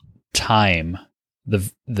time,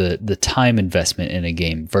 the time investment in a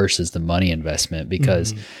game versus the money investment,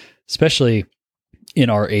 because especially in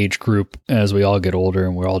our age group, as we all get older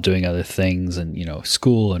and we're all doing other things and, you know,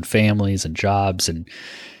 school and families and jobs, and,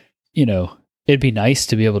 you know, it'd be nice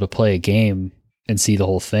to be able to play a game and see the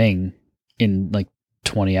whole thing in like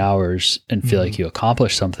 20 hours and feel like you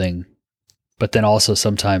accomplished something. But then also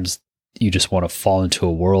sometimes you just want to fall into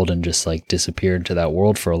a world and just like disappear into that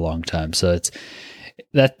world for a long time. So it's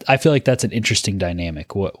that, I feel like that's an interesting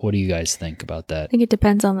dynamic. What do you guys think about that? I think it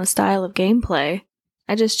depends on the style of gameplay.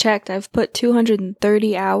 I just checked. I've put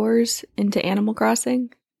 230 hours into Animal Crossing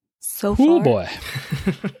so far. Oh boy.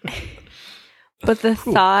 But the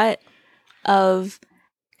thought of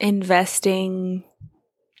investing,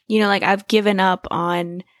 you know, like I've given up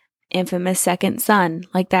on Infamous Second Son,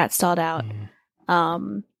 like that stalled out.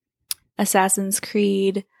 Assassin's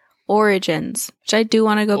Creed Origins, which I do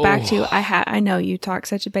want to go back to. I know you talk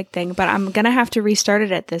such a big thing, but I'm going to have to restart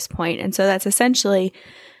it at this point. And so that's essentially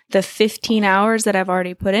the 15 hours that I've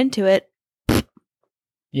already put into it.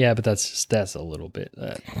 Yeah, but that's a little bit,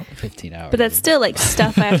 15 hours. But that's still like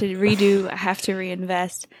stuff I have to redo. I have to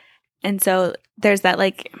reinvest. And so there's that,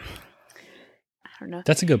 like, I don't know.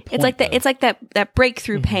 That's a good point. It's like that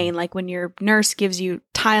breakthrough pain, like when your nurse gives you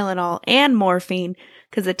Tylenol and morphine,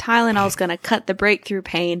 because the Tylenol is going to cut the breakthrough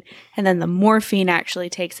pain, and then the morphine actually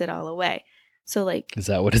takes it all away. So like, is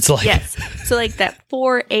that what it's like? Yes. So like that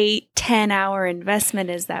 4, 8, 10 hour investment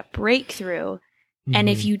is that breakthrough. And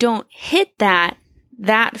if you don't hit that,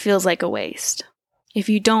 that feels like a waste. If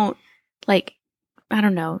you don't, like, I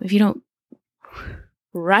don't know, if you don't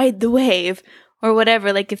ride the wave or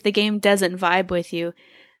whatever, like if the game doesn't vibe with you,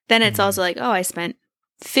 then it's also like, oh, I spent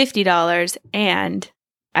 $50 and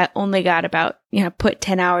I only got about, you know, put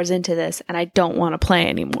 10 hours into this and I don't want to play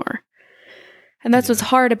anymore. And that's what's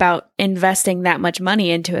hard about investing that much money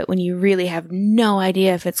into it when you really have no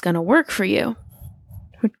idea if it's going to work for you.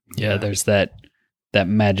 Yeah, there's that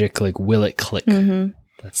magic, like, will it click?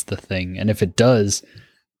 That's the thing. And if it does,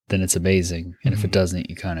 then it's amazing. And if it doesn't,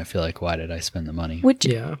 you kind of feel like, why did I spend the money? Which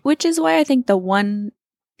is why I think the one,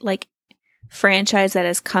 like, franchise that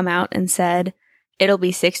has come out and said it'll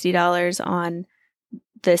be $60 on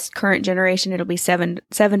this current generation, it'll be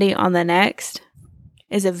 $70 on the next,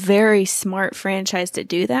 is a very smart franchise to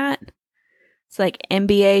do that. It's like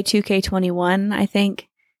NBA 2K21, I think,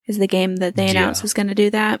 is the game that they announced was going to do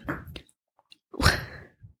that.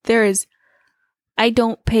 I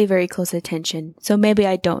don't pay very close attention, so maybe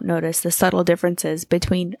I don't notice the subtle differences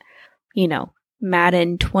between, you know,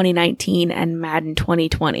 Madden 2019 and Madden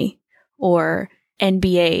 2020, or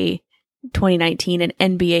NBA 2019 and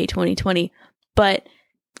NBA 2020. But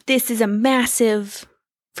this is a massive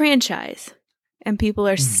franchise, and people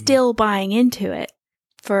are still buying into it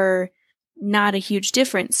for not a huge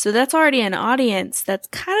difference. So that's already an audience that's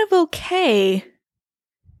kind of okay,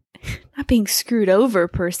 not being screwed over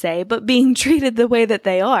per se, but being treated the way that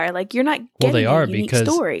they are. Like, you're not getting a unique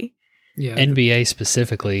story. Yeah. NBA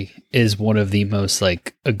specifically is one of the most,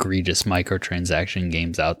 like, egregious microtransaction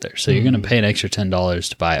games out there. So you're going to pay an extra $10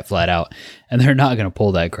 to buy it flat out, and they're not going to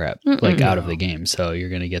pull that crap out of the game. So you're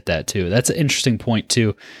going to get that too. That's an interesting point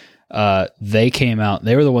too. They came out.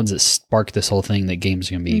 They were the ones that sparked this whole thing that games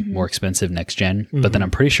are going to be more expensive next gen. But then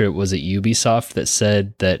I'm pretty sure it was at Ubisoft that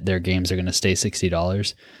said that their games are going to stay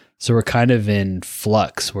 $60. So we're kind of in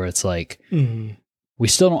flux where it's like we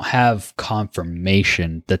still don't have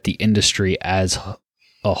confirmation that the industry as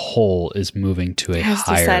a whole is moving to a has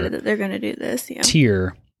higher decided that they're going to do this. Yeah.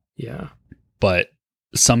 tier. Yeah. But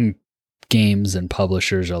some games and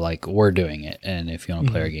publishers are like, we're doing it. And if you want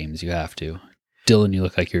to play our games, you have to. Dylan, you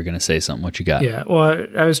look like you're going to say something. What you got? Yeah. Well,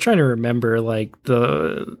 I was trying to remember like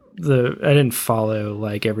the I didn't follow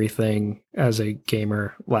like everything as a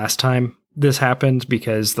gamer last time this happened,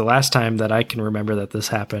 because the last time that I can remember that this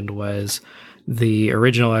happened was the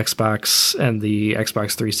original Xbox and the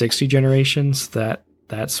Xbox 360 generations that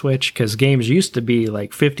switch, because games used to be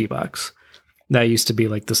like $50. That used to be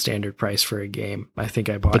like the standard price for a game. I think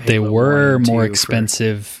I bought, but they Halo were 1 and more 2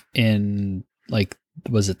 expensive in like,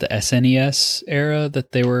 was it the SNES era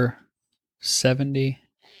that they were 70?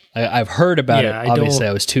 I've heard about it. Obviously,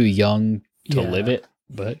 I was too young to live it,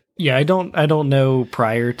 but yeah, I don't know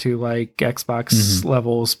prior to like Xbox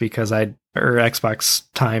levels because or Xbox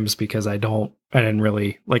times, because I didn't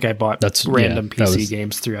really like, I bought random PC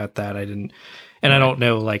games throughout that. I didn't, and I don't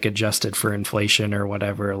know like adjusted for inflation or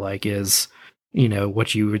whatever, like is, you know,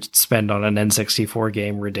 what you would spend on an N64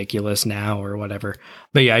 game ridiculous now or whatever.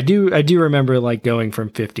 But yeah, I do remember like going from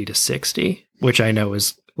 50 to 60, which I know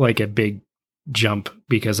is like a big jump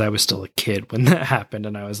because I was still a kid when that happened,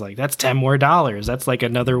 and I was like, that's $10 more. That's like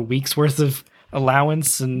another week's worth of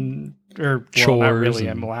allowance and chores. Well, not really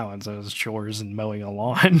allowance. It was chores and mowing a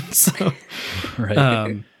lawn. So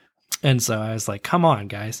right. And so I was like, come on,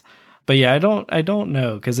 guys. But yeah, I don't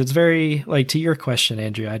know, because it's very like, to your question,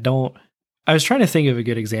 Andrew, I was trying to think of a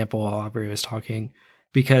good example while Aubrey was talking,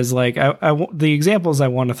 because like the examples I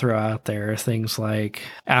want to throw out there are things like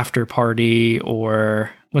After Party, or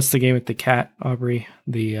what's the game with the cat, Aubrey?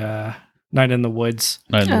 The Night in the Woods.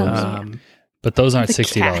 Night in the Woods. But those aren't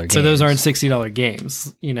 $60 games. So those aren't $60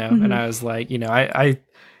 games, you know. And I was like, you know, I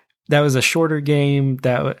that was a shorter game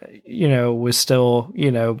that, you know, was still,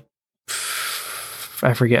 you know,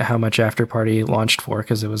 I forget how much After Party launched for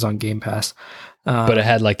because it was on Game Pass. But it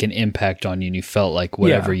had like an impact on you, and you felt like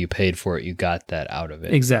whatever you paid for it, you got that out of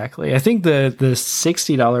it. Exactly. I think the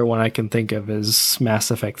 $60 one I can think of is Mass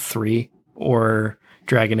Effect 3 or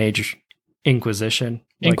Dragon Age Inquisition.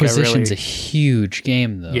 Inquisition's a huge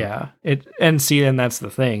game, though. Yeah. And that's the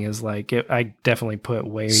thing is like, I definitely put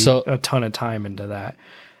a ton of time into that.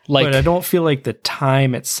 Like, but I don't feel like the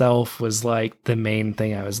time itself was like the main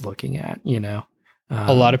thing I was looking at, you know?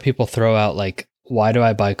 A lot of people throw out like, why do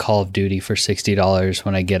I buy Call of Duty for $60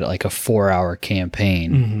 when I get like a 4-hour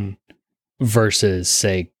campaign versus,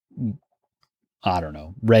 say, I don't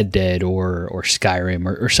know, Red Dead or Skyrim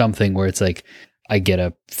or something where it's like I get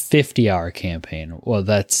a 50-hour campaign. Well,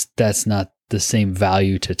 that's not the same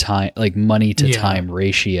value to time, like money to time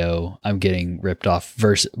ratio. I'm getting ripped off.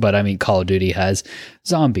 But I mean, Call of Duty has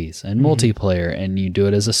zombies and multiplayer, and you do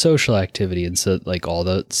it as a social activity, and so like all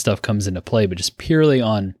the stuff comes into play. But just purely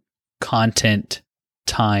on content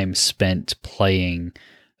time spent playing,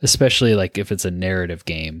 especially like if it's a narrative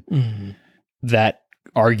game, that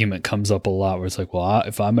argument comes up a lot where it's like, well,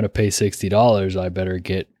 if I'm going to pay $60, I better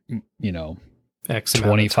get, you know, X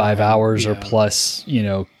 25 hours or plus, you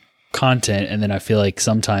know, content. And then I feel like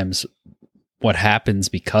sometimes what happens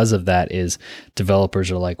because of that is developers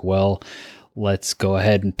are like, well, let's go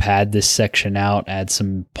ahead and pad this section out, add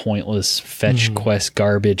some pointless fetch quest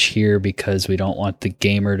garbage here because we don't want the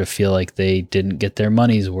gamer to feel like they didn't get their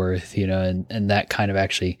money's worth, you know, and that kind of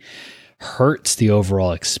actually hurts the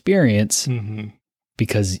overall experience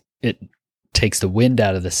because it takes the wind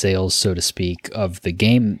out of the sails, so to speak, of the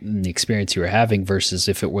game and the experience you were having versus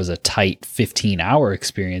if it was a tight 15-hour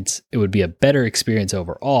experience, it would be a better experience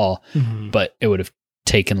overall, but it would have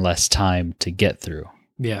taken less time to get through.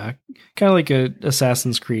 Yeah, kind of like a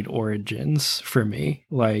Assassin's Creed Origins for me.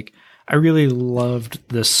 Like, I really loved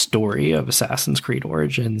the story of Assassin's Creed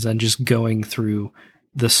Origins and just going through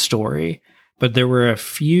the story. But there were a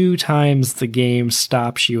few times the game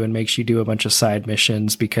stops you and makes you do a bunch of side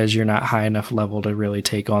missions because you're not high enough level to really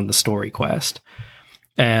take on the story quest.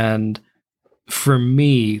 And for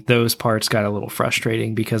me, those parts got a little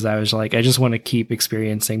frustrating because I was like, I just want to keep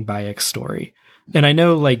experiencing Bayek's story. And I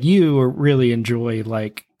know like you really enjoy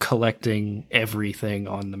like collecting everything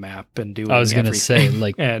on the map and doing I was going to say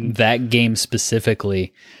like and that game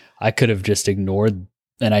specifically, I could have just ignored,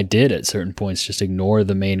 and I did at certain points, just ignore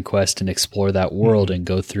the main quest and explore that world and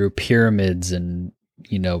go through pyramids and,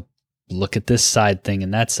 you know, look at this side thing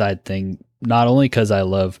and that side thing not only because I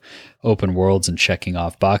love open worlds and checking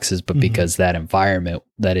off boxes, but because that environment,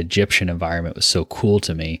 that Egyptian environment, was so cool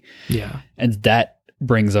to me. Yeah. And that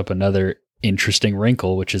brings up another interesting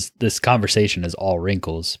wrinkle, which is this conversation is all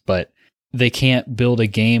wrinkles, but they can't build a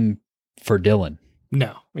game for Dylan.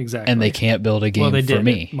 No, exactly. And they can't build a game they for did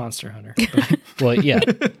me. Monster Hunter. Well, yeah.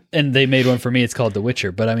 And they made one for me. It's called The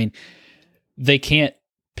Witcher. But I mean, they can't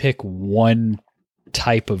pick one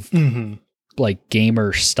type of like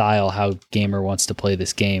gamer style, how gamer wants to play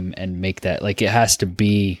this game and make that. Like, it has to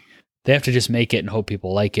be, they have to just make it and hope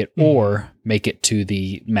people like it, or make it to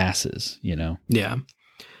the masses, you know? Yeah.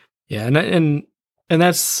 Yeah. And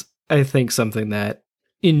that's, I think, something that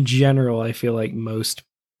in general, I feel like most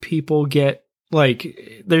people get.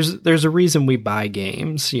 Like, there's a reason we buy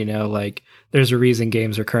games, you know, like there's a reason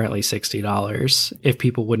games are currently $60. If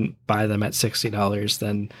people wouldn't buy them at $60,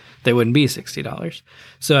 then they wouldn't be $60.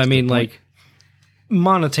 So, I mean, like,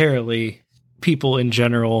 monetarily, people in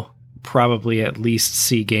general probably at least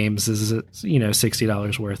see games as, you know,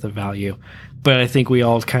 $60 worth of value. But I think we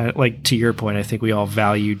all kind of, like, to your point, I think we all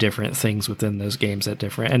value different things within those games at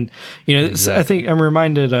different. And, you know, I think I'm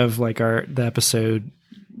reminded of, like, the episode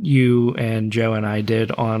you and Joe and I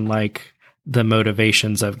did on, like, the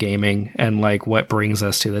motivations of gaming and, like, what brings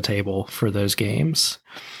us to the table for those games.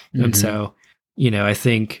 And so, you know, I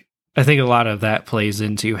think a lot of that plays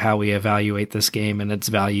into how we evaluate this game and its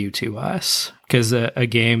value to us. Because a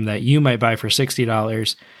game that you might buy for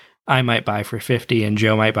 $60, I might buy for $50, and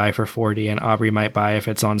Joe might buy for $40, and Aubrey might buy if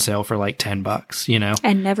it's on sale for like $10, you know?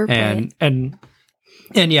 And never play it.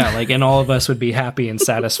 And yeah, like, and all of us would be happy and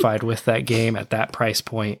satisfied with that game at that price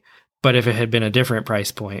point. But if it had been a different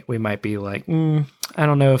price point, we might be like, I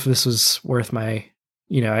don't know if this was worth my,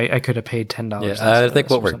 you know, I could have paid $10. Yeah, I think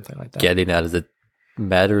what we're like getting at is it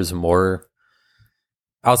matters more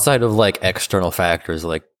outside of like external factors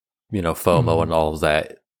like, you know, FOMO and all of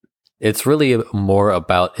that. It's really more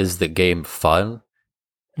about, is the game fun?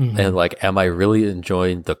 And like, am I really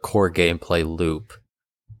enjoying the core gameplay loop?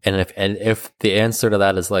 And if the answer to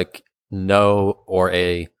that is like no, or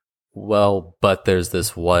well, but there's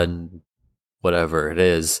this one, whatever it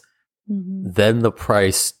is, then the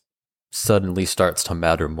price suddenly starts to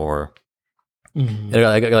matter more. And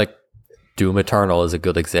like Doom Eternal is a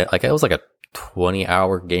good example. Like, it was like a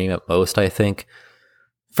 20-hour game at most, I think.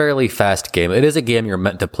 Fairly fast game. It is a game you're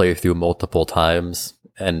meant to play through multiple times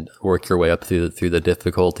and work your way up through the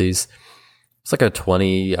difficulties. It's like a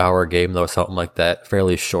 20-hour game, though, something like that.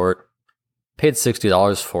 Fairly short. Paid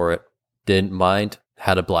 $60 for it. Didn't mind.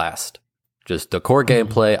 Had a blast. Just the core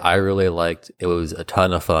gameplay I really liked. It was a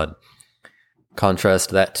ton of fun.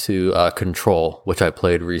 Contrast that to Control, which I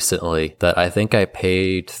played recently, that I think I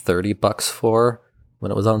paid $30 for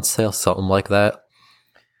when it was on sale, something like that.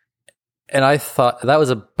 And I thought that was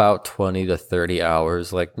about 20 to 30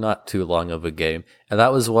 hours, like not too long of a game. And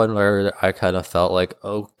that was one where I kind of felt like,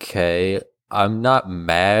 okay, I'm not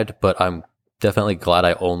mad, but I'm definitely glad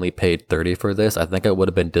I only paid 30 for this. I think I would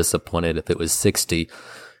have been disappointed if it was 60,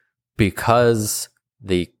 because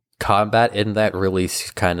the combat in that really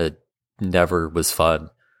kind of never was fun.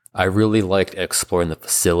 I really liked exploring the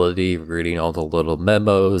facility, reading all the little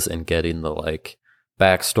memos and getting the like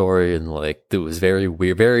backstory, and like it was very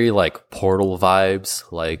weird, very like Portal vibes,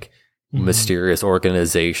 like mysterious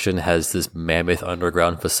organization has this mammoth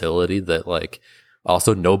underground facility that like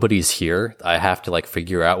also nobody's here. I have to like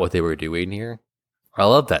figure out what they were doing here. I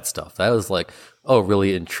love that stuff. That was like, oh,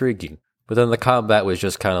 really intriguing. But then the combat was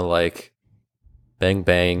just kind of like bang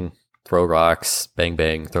bang, throw rocks, bang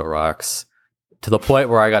bang, throw rocks, to the point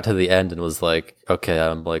where I got to the end and was like, okay,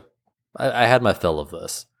 I'm like, I had my fill of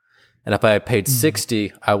this. And if I had paid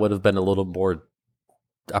 60, I would have been a little more,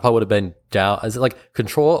 I probably would have been down. As like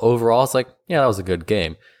Control overall, it's like, yeah, that was a good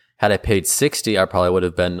game. Had I paid 60, I probably would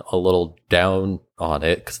have been a little down on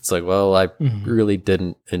it, because it's like, well, I really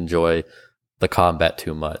didn't enjoy the combat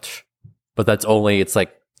too much. But that's only, it's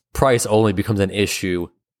like price only becomes an issue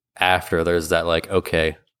after there's that like,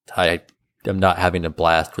 okay, I am not having a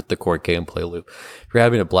blast with the core gameplay loop. If you're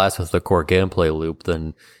having a blast with the core gameplay loop,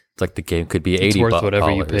 then it's like the game could be $80. It's worth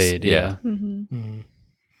whatever you paid. Yeah.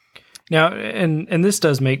 Now, and this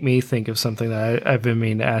does make me think of something that I've been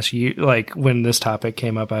meaning to ask you. Like, when this topic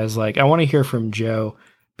came up, I was like, I want to hear from Joe,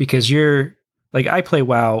 because you're like, I play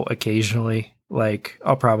WoW occasionally. Like,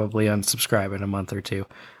 I'll probably unsubscribe in a month or two,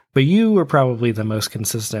 but you were probably the most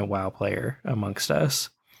consistent WoW player amongst us.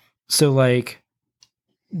 So like,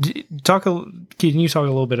 can you talk a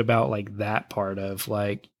little bit about like that part of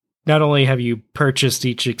like, not only have you purchased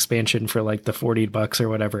each expansion for like the $40 or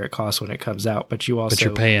whatever it costs when it comes out, but you also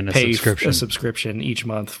you're paying a subscription each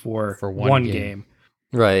month for one game.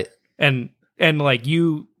 Right. and like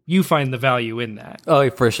you find the value in that. Oh,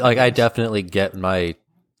 for sure. Like I definitely get my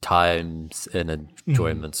times and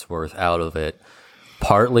enjoyments worth out of it.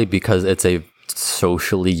 Partly because it's a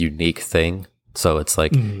socially unique thing, so it's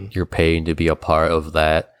like you're paying to be a part of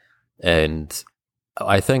that. And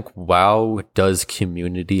I think WoW does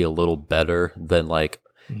community a little better than like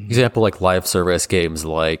example like live service games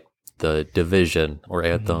like the Division or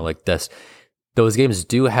Anthem. Like this, those games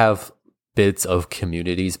do have bits of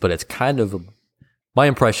communities, but it's kind of my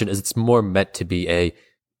impression is it's more meant to be a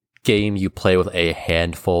game you play with a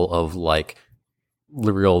handful of like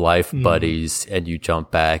real life buddies and you jump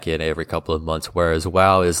back in every couple of months, whereas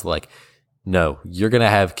WoW is like, no, you're going to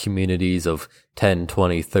have communities of 10,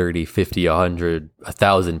 20, 30, 50, 100,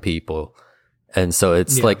 1,000 people. And so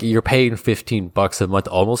it's like you're paying $15 a month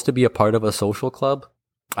almost to be a part of a social club.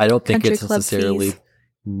 I don't think Country it's club necessarily fees.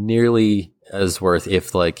 nearly as worth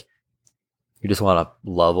if like you just want to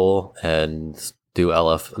level and do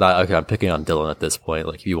LF. Okay, I'm picking on Dylan at this point.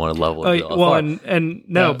 Like, if you want to level, and do LFR. Well, and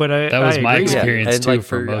no, but that was I my agree. experience and too like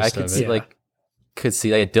for most I could of see, it. could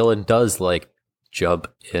see like Dylan does like jump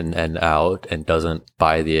in and out and doesn't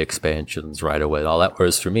buy the expansions right away and all that.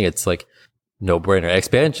 Whereas for me, it's like no brainer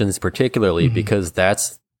expansions, particularly because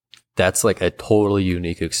that's like a totally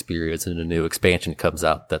unique experience, and a new expansion comes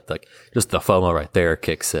out that like just the FOMO right there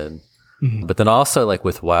kicks in. But then also like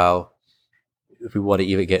with WoW, if we want to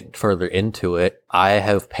even get further into it, I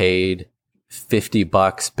have paid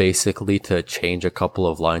 $50 basically to change a couple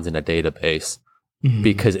of lines in a database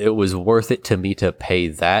because it was worth it to me to pay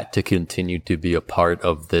that to continue to be a part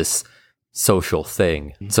of this social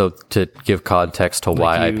thing. So to give context to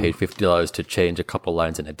why I paid $50 to change a couple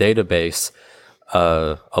lines in a database,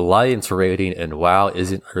 alliance rating in WoW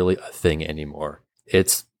isn't really a thing anymore.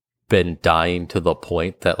 It's been dying to the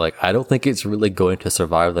point that like I don't think it's really going to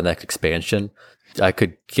survive the next expansion. I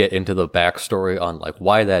could get into the backstory on like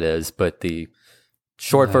why that is, but the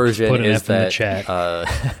short version put an is F in the that chat.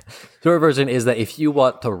 short version is that if you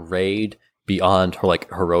want to raid beyond like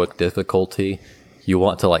heroic difficulty, you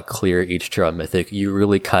want to like clear each tier on mythic, you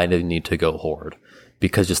really kind of need to go horde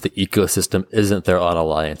because just the ecosystem isn't there on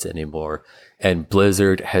alliance anymore. And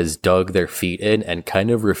Blizzard has dug their feet in and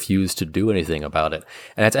kind of refused to do anything about it.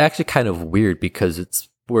 And it's actually kind of weird because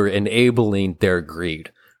we're enabling their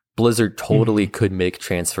greed. Blizzard totally could make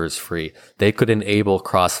transfers free. They could enable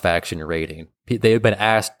cross-faction raiding. They had been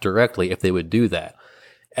asked directly if they would do that.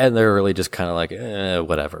 And they're really just kind of like,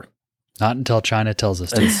 whatever. Not until China tells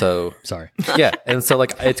us to. And so, Sorry. yeah. And so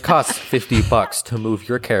like it costs $50 to move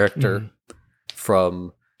your character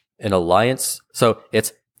from an alliance. So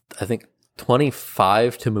it's, I think,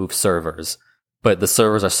 25 to move servers, but the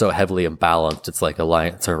servers are so heavily imbalanced. It's like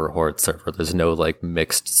alliance server, horde server. There's no like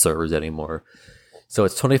mixed servers anymore. So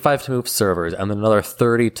it's 25 to move servers and then another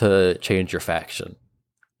 30 to change your faction.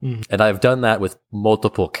 And I've done that with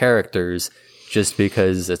multiple characters just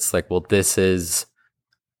because it's like, well, this is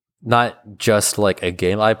not just like a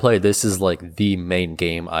game I play. This is like the main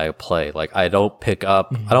game I play. Like I don't pick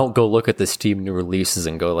up, I don't go look at the Steam new releases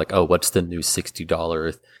and go like, oh, what's the new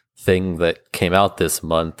 $60 thing that came out this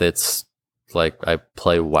month? It's like I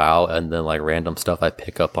play WoW and then like random stuff I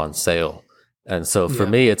pick up on sale. And so for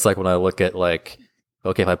me, it's like when I look at like,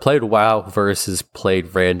 okay, if I played WoW versus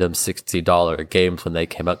played random $60 games when they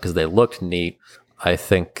came out because they looked neat, I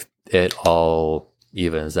think it all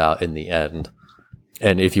evens out in the end.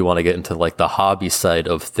 And if you want to get into like the hobby side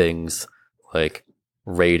of things, like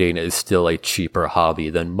raiding is still a cheaper hobby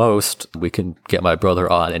than most. We can get my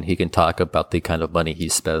brother on and he can talk about the kind of money he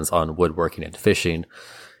spends on woodworking and fishing.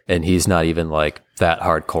 And he's not even like that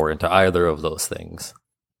hardcore into either of those things.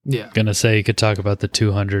 Yeah. Gonna say you could talk about the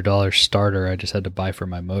 $200 starter I just had to buy for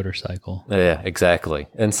my motorcycle. Yeah, exactly.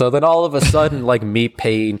 And so then all of a sudden, like me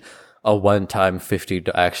paying a one-time $50,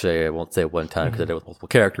 actually I won't say one time because I did it with multiple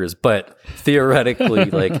characters, but theoretically,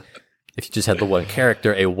 like if you just had the one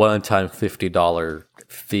character, a one-time $50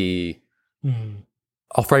 fee,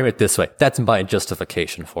 I'll frame it this way. That's my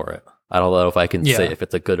justification for it. I don't know if I can say if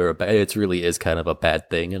it's a good or a bad. It really is kind of a bad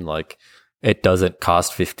thing. And like, it doesn't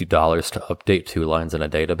cost $50 to update 2 lines in a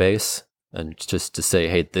database. And just to say,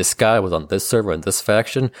 hey, this guy was on this server and this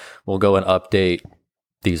faction, we'll go and update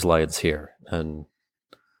these lines here. And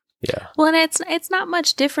yeah. Well, and it's not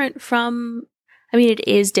much different from, I mean, it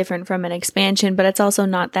is different from an expansion, but it's also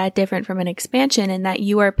not that different from an expansion in that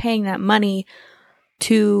you are paying that money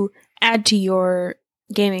to add to your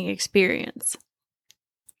gaming experience.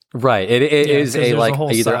 Right. It is a like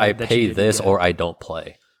either I pay this or I don't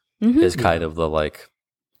play. Is kind of the like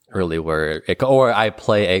really where it, or I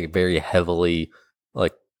play a very heavily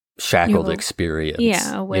like shackled will- experience.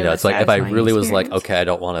 yeah, a way you know, less it's like if I satisfying really was like, experience. okay, I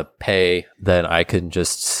don't want to pay, then I can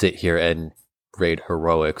just sit here and raid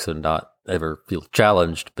heroics and not ever feel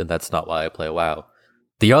challenged. But that's not why I play WoW.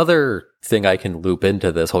 The other thing I can loop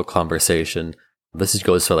into this whole conversation,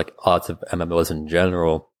 goes for like lots of MMOs in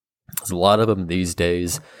general, is a lot of them these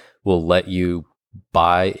days will let you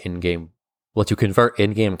convert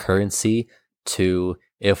in-game currency to,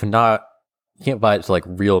 if not, you can't buy it to like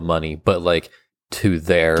real money, but like to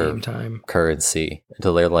their Game time. currency,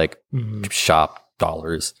 until they're like Mhm. shop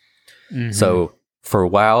dollars. Mhm. So for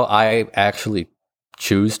WoW, I actually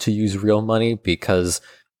choose to use real money because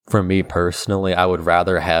for me personally, I would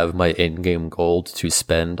rather have my in-game gold to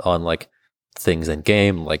spend on like things in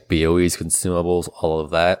game, like BOEs, consumables, all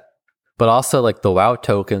of that. But also like the WoW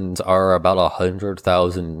tokens are about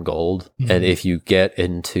 100,000 gold. Mhm. And if you get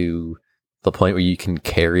into the point where you can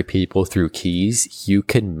carry people through keys, you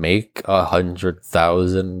can make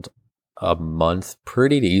 100,000 a month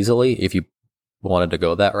pretty easily if you wanted to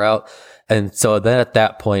go that route. And so then at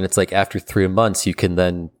that point, it's like after 3 months, you can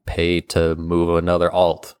then pay to move another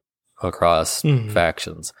alt across Mhm.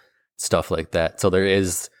 factions, stuff like that. So there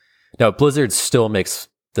is, now Blizzard still makes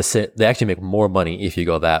they actually make more money if you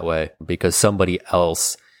go that way, because somebody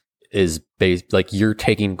else is based, like they're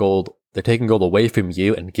taking gold away from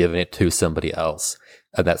you and giving it to somebody else.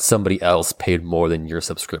 And that somebody else paid more than your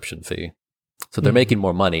subscription fee. So they're Mhm. making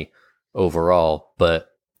more money overall, but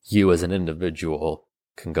you as an individual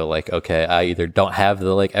can go like, okay, I either don't have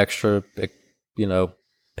the like extra,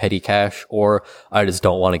 petty cash, or I just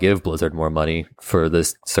don't want to give Blizzard more money for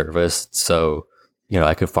this service. So,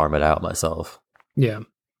 I could farm it out myself. Yeah.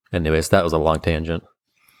 Anyways, that was a long tangent.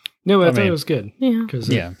 No, I thought mean- it was good. Yeah. Cause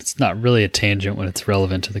Yeah, it's not really a tangent when it's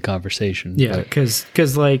relevant to the conversation. Yeah, but-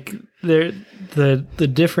 because like the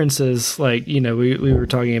difference is like, we were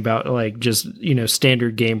talking about like just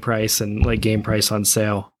standard game price and like game price on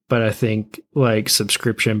sale, but I think like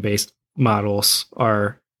subscription based models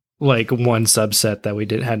are like one subset that we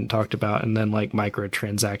hadn't talked about, and then like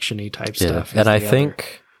microtransaction-y type stuff. is And I the other.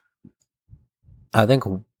 think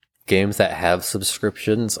games that have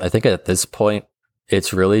subscriptions, I think at this point,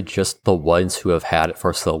 it's really just the ones who have had it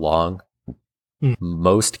for so long. Mm.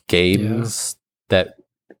 Most games that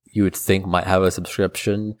you would think might have a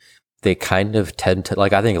subscription, they kind of tend to,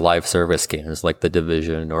 like, I think live service games like The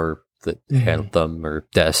Division or the Mhm. Anthem or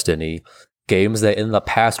Destiny, games that in the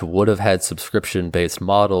past would have had subscription-based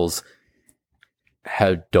models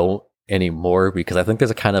don't anymore, because I think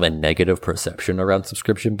there's a kind of a negative perception around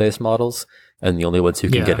subscription-based models, and the only ones who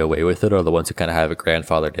can Yeah. get away with it are the ones who kind of have it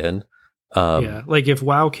grandfathered in. Yeah, like if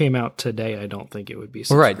WoW came out today, I don't think it would be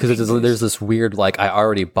Right, because subscription-based. there's this weird, like, I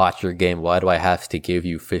already bought your game, why do I have to give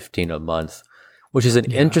you $15 a month? Which is an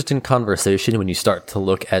Yeah. interesting conversation when you start to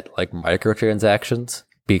look at, like, microtransactions,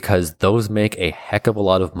 because those make a heck of a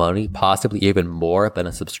lot of money, possibly even more than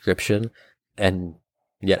a subscription, and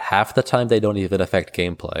yet half the time they don't even affect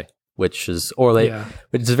gameplay, which is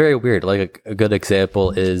very weird. Like, a good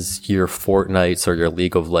example is your Fortnites or your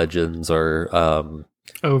League of Legends or,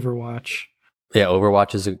 Overwatch. yeah,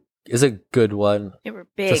 Overwatch is a good one. They were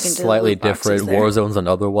big Just into slightly the loot boxes different. there. Warzone's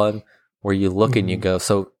another one where you look and you Mhm. go,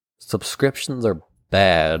 so subscriptions are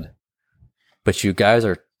bad, but you guys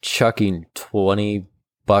are chucking $20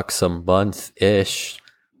 a month ish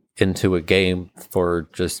into a game for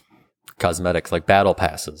just cosmetics, like battle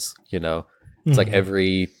passes. It's like Mhm.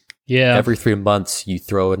 every 3 months you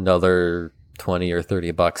throw another $20 or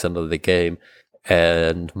 $30 into the game,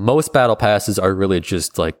 and most battle passes are really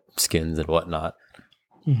just like skins and whatnot.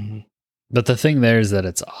 Mhm. But the thing there is that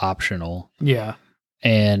it's optional, Yeah.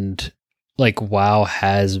 and like WoW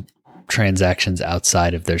has transactions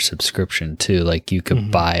outside of their subscription too. Like you could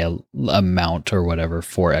Mhm. buy a mount or whatever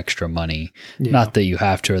for extra money. Yeah. Not that you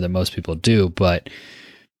have to, or that most people do, but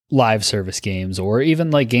live service games, or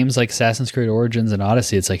even like games like Assassin's Creed Origins and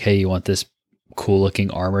Odyssey, it's like, hey, you want this cool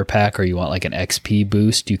looking armor pack, or you want like an XP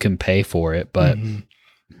boost, you can pay for it, but Mhm.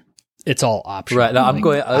 it's all optional. Right. No, I'm Like,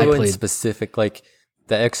 going I played- specific, like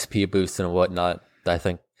the XP boost and whatnot. I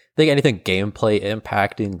think anything gameplay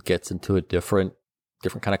impacting gets into a different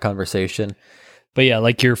kind of conversation. but yeah,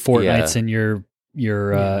 like your Fortnites Yeah. and your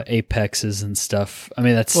Yeah. Apexes and stuff. I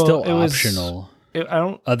mean, that's Well, still it was- optional. I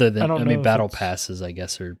don't. Other than, I don't I know mean, if battle it's- passes, I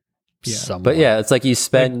guess, are Yeah. somewhat But yeah, it's like you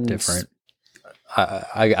spend different.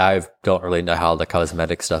 I don't really know how the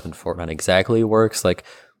cosmetic stuff in Fortnite exactly works. Like,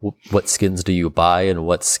 what skins do you buy and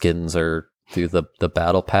what skins are through the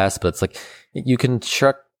battle pass? But it's like you can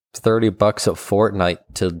chuck $30 at Fortnite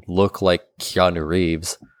to look like Keanu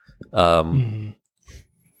Reeves. Mhm.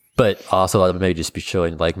 But also I may just be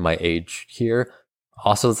showing like my age here.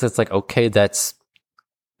 Also, it's like, okay, that's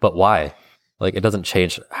but why? Like, it doesn't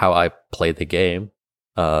change how I play the game.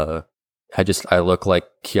 I look like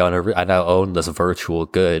Keanu Reeves. I now own this virtual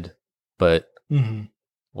good, but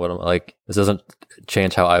what am like? This doesn't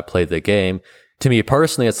change how I play the game. To me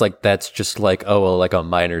personally, it's like that's just like like a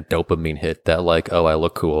minor dopamine hit that like I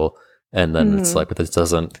look cool, and then it's like, but this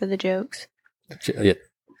doesn't for the jokes.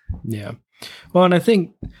 Yeah. Well, and I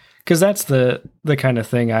think because that's the kind of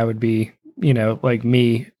thing I would be, like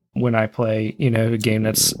me when I play, a game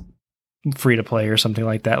that's free to play or something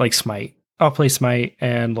like that, like Smite. I'll play Smite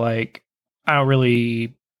and like I don't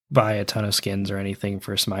really buy a ton of skins or anything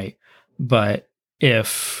for Smite, but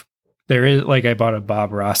if there is like I bought a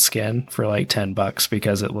Bob Ross skin for like $10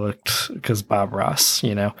 because Bob Ross,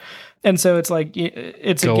 and so it's like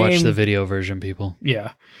it's Go a game, watch the video version, people.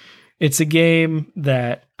 Yeah. It's a game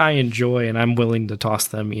that I enjoy and I'm willing to toss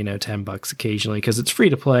them, $10 occasionally because it's free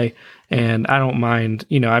to play and I don't mind,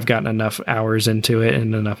 I've gotten enough hours into it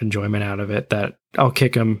and enough enjoyment out of it that I'll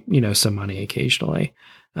kick them, some money occasionally.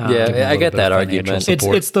 I get that argument.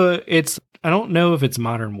 It's I don't know if it's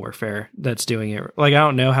Modern Warfare that's doing it. Like, I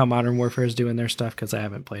don't know how Modern Warfare is doing their stuff because I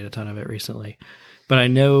haven't played a ton of it recently, but I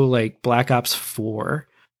know like Black Ops 4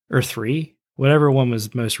 or 3, whatever one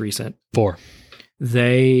was most recent. 4.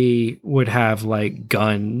 They would have like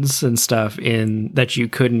guns and stuff in that you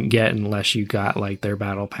couldn't get unless you got like their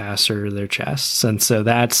battle pass or their chests. And so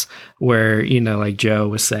that's where, like Joe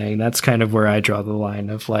was saying, that's kind of where I draw the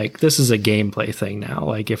line of like, this is a gameplay thing now.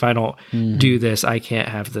 Like if I don't do this, I can't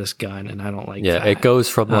have this gun and I don't like that. It goes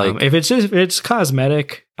from like, if it's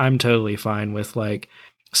cosmetic, I'm totally fine with like,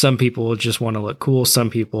 some people just want to look cool. Some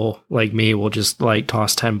people like me will just like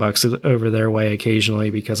toss $10 over their way occasionally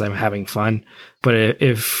because I'm having fun. But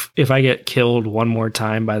if I get killed one more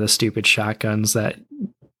time by the stupid shotguns that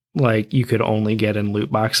like you could only get in loot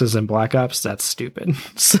boxes in Black Ops, that's stupid.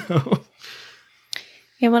 So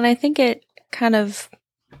yeah, well, I think it kind of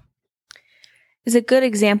is a good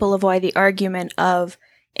example of why the argument of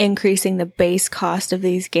increasing the base cost of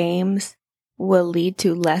these games will lead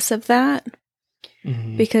to less of that.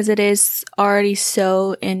 Because it is already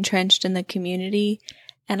so entrenched in the community.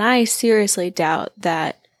 And I seriously doubt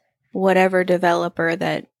that whatever developer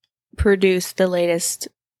that produced the latest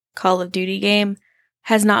Call of Duty game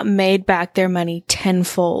has not made back their money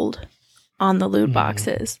tenfold on the loot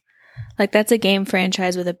boxes. Like, that's a game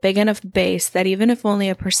franchise with a big enough base that even if only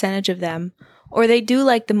a percentage of them, or they do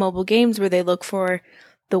like the mobile games where they look for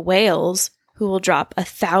the whales who will drop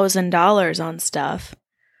 $1,000 on stuff,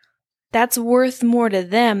 that's worth more to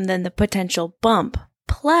them than the potential bump.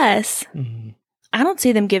 Plus, I don't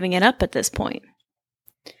see them giving it up at this point.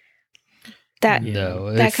 That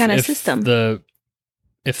kind of system.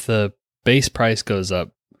 If the base price goes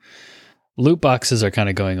up, loot boxes are kind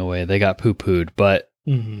of going away. They got poo-pooed, but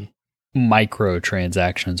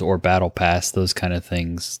microtransactions or battle pass, those kind of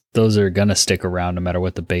things, those are going to stick around no matter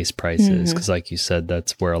what the base price is. Because like you said,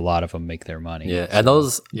 that's where a lot of them make their money. Yeah, and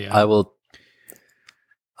those,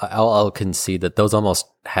 I'll concede that those almost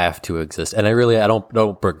have to exist. And I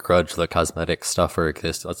don't begrudge the cosmetic stuff for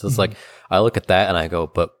existence. It's just like, I look at that and I go,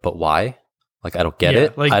 but why? Like, I don't get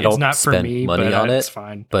it. Like, I don't it's not spend for me, money but on it's it.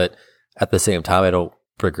 Fine. But at the same time, I don't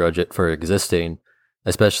begrudge it for existing,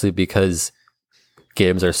 especially because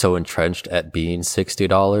games are so entrenched at being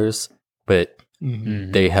 $60, but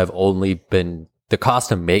they have only been, the cost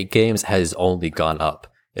to make games has only gone up.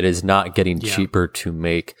 It is not getting cheaper to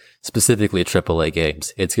make specifically AAA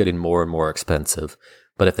games. It's getting more and more expensive.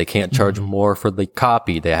 But if they can't charge more for the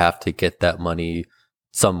copy, they have to get that money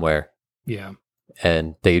somewhere. Yeah.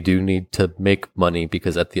 And they do need to make money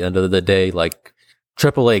because at the end of the day, like,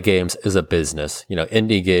 AAA games is a business.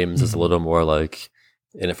 Indie games is a little more like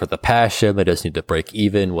in it for the passion. They just need to break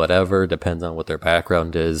even, whatever. Depends on what their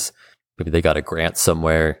background is. Maybe they got a grant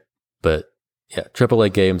somewhere. But yeah,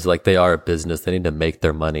 AAA games, like, they are a business. They need to make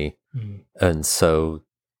their money. And so,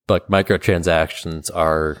 like, microtransactions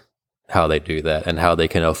are how they do that and how they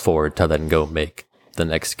can afford to then go make the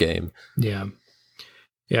next game. Yeah.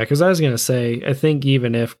 Yeah, because I was going to say, I think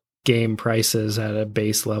even if game prices at a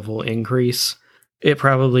base level increase, it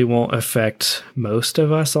probably won't affect most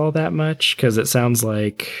of us all that much because it sounds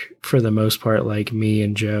like, for the most part, like me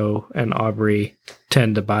and Joe and Aubrey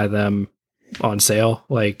tend to buy them on sale.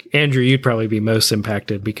 Like, Andrew, you'd probably be most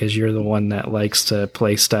impacted because you're the one that likes to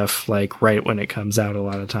play stuff like right when it comes out a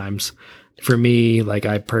lot of times. For me, like,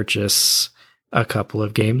 I purchase a couple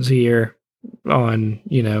of games a year on,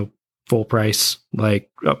 full price. Like,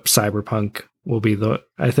 Cyberpunk will be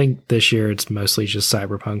I think this year it's mostly just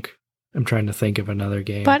Cyberpunk. I'm trying to think of another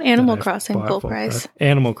game. But Animal Crossing full price.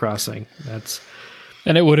 Animal Crossing.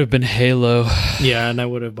 And it would have been Halo. Yeah, and I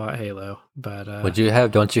would have bought Halo, but Don't you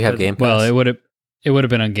have Game Pass? Well, it would have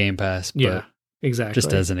been on Game Pass. But yeah, exactly.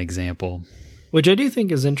 just as an example, which I do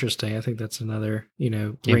think is interesting. I think that's another,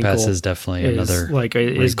 Game wrinkle Pass is definitely another like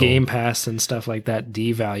is wrinkle. Game Pass and stuff like that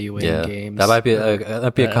devaluing games. That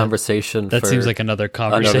might be a conversation. That for seems like another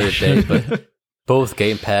another conversation. day, but both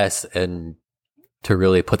Game Pass and to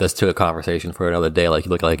really put this to a conversation for another day, like you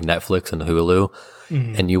look at like Netflix and Hulu,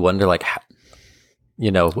 and you wonder like,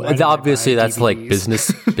 Why did I obviously buy that's like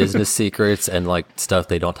DVDs? business secrets and like stuff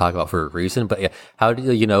they don't talk about for a reason. But yeah, how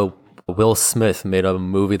do Will Smith made a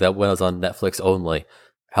movie that was on Netflix only.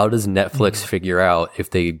 How does Netflix figure out if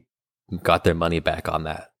they got their money back on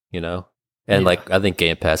that? And like I think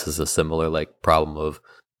Game Pass is a similar like problem of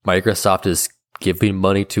Microsoft is giving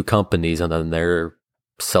money to companies and then they're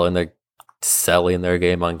selling their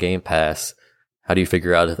game on Game Pass. How do you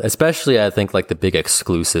figure out, especially I think like the big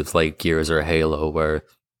exclusives like Gears or Halo, where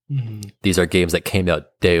these are games that came out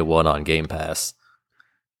day one on Game Pass.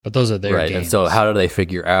 But those are their right. games. And so how do they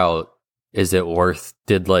figure out, is it worth,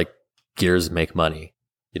 did like Gears make money?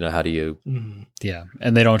 How do you? Yeah.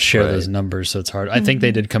 And they don't share Right. those numbers. So it's hard. I think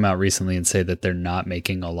they did come out recently and say that they're not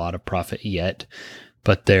making a lot of profit yet,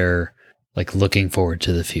 but they're like looking forward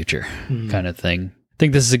to the future kind of thing. I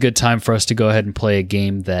think this is a good time for us to go ahead and play a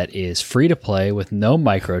game that is free to play with no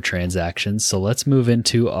microtransactions. So let's move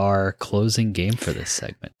into our closing game for this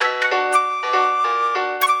segment.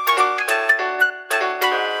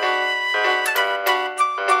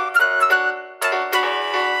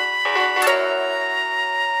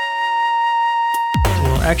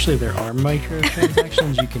 Well, actually, there are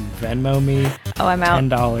microtransactions. You can Venmo me Oh, I'm out.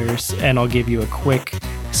 $10, and I'll give you a quick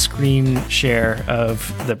screen share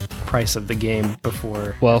of the price of the game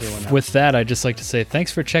before. Well, everyone else. with that, I'd just like to say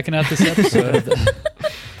thanks for checking out this episode.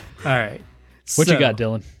 All right. What you got,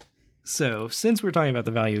 Dylan? So, since we're talking about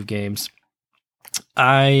the value of games,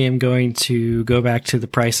 I am going to go back to the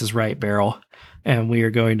Price is Right barrel, and we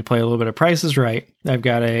are going to play a little bit of Price is Right. I've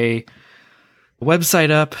got a website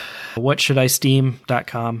up,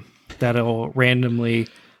 whatshouldisteam.com, that'll randomly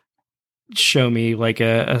show me like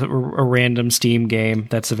a random Steam game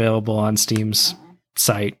that's available on Steam's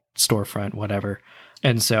site, storefront, whatever.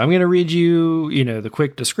 And so I'm going to read you, the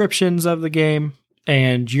quick descriptions of the game.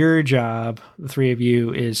 And your job, the three of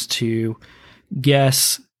you, is to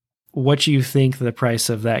guess what you think the price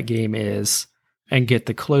of that game is and get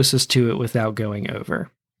the closest to it without going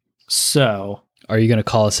over. So, Are you going to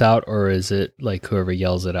call us out, or is it like whoever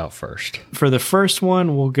yells it out first? for the first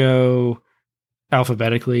one, we'll go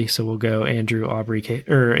alphabetically. So we'll go Andrew, Aubrey,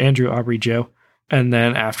 Joe. And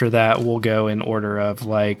then after that, we'll go in order of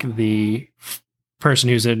like the person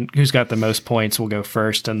who's got the most points will go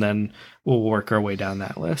first, and then we'll work our way down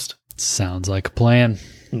that list. Sounds like a plan.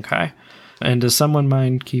 Okay. And does someone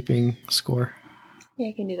mind keeping score? Yeah,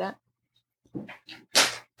 I can do that.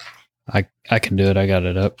 I can do it. I got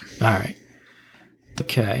it up. All right.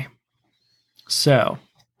 Okay. So,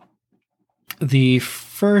 the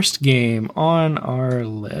first game on our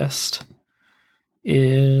list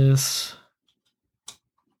is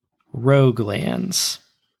Roguelands.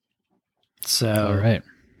 So, All right.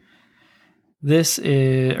 this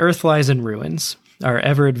is Earth Lies in Ruins. Our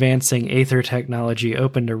ever-advancing Aether technology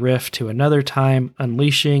opened a rift to another time,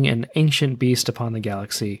 unleashing an ancient beast upon the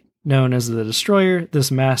galaxy. Known as the Destroyer,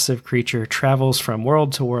 this massive creature travels from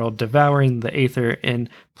world to world, devouring the Aether in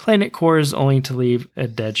planet cores only to leave a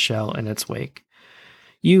dead shell in its wake.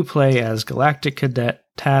 You play as Galactic Cadet,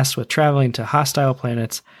 tasked with traveling to hostile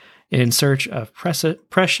planets in search of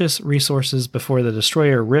precious resources before the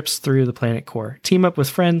Destroyer rips through the planet core. Team up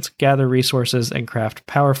with friends, gather resources, and craft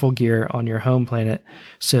powerful gear on your home planet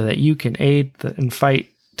so that you can aid and fight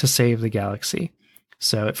to save the galaxy.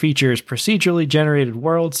 So it features procedurally generated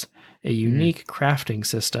worlds, a unique crafting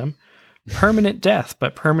system, permanent death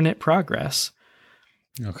but permanent progress.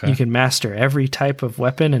 Okay. You can master every type of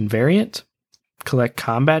weapon and variant, collect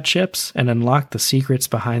combat chips, and unlock the secrets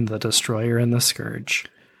behind the Destroyer and the Scourge.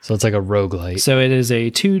 So it's like a roguelite. So it is a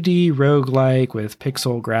 2D roguelike with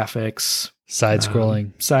pixel graphics. Side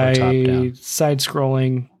scrolling. Or top down. Side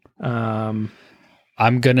scrolling. I'm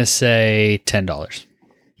going to say $10.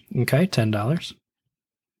 Okay, $10.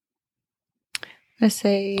 I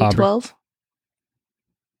say Aubrey. 12.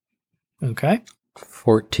 Okay.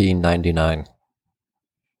 $14.99.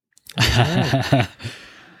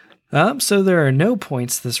 So there are no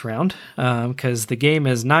points this round because the game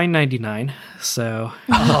is $9.99. So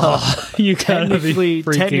Oh, you gotta be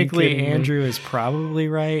freaking technically kidding me. Andrew is probably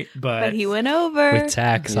right, But he went over. With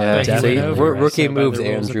tax, Yeah, I'm he went see, definitely over. rookie So by the moves, rules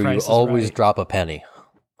of Andrew. You Price is always Right. drop a penny.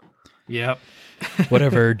 Yep.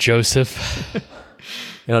 whatever, Joseph.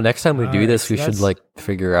 Next time we do Alright, this, so we should that's- like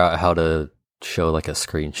figure out how to show like a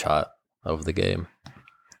screenshot of the game.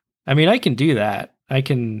 I mean, I can do that. I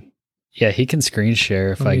can. Yeah, he can screen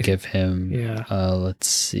share if Let I me- give him. Yeah. Let's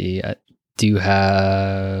see. I do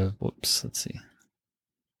have. Whoops. Let's see.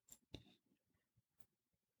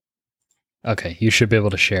 Okay, you should be able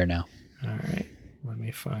to share now. All right. Let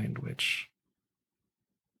me find which.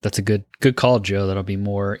 That's a good call, Joe. That'll be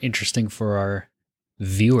more interesting for our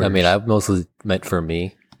viewers. I mean, I mostly meant for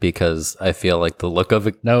me because I feel like the look of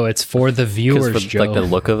it. no, it's for the viewers, For, Joe. like the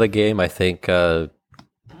look of the game, I think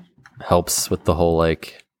helps with the whole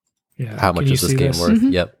like Yeah. how Can much you is this see game worth.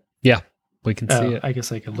 Mhm. Yep. We can see Oh, it. I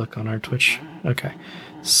guess I could look on our Twitch. Okay.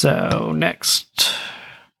 So next,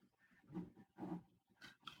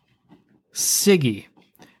 Siggy,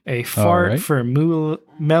 a fart right. for Melusina.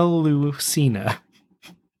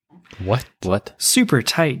 What? Super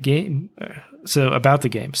tight game. So about the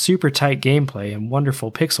game, super tight gameplay and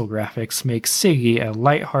wonderful pixel graphics make Siggy a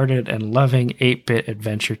lighthearted and loving 8-bit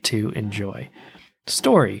adventure to enjoy.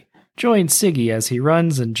 Story. Join Siggy as he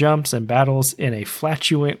runs and jumps and battles in a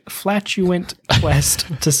flatulent quest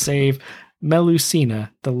to save Melusina,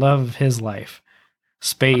 the love of his life.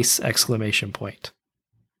 Space! !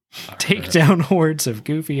 Take down hordes of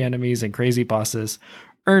goofy enemies and crazy bosses,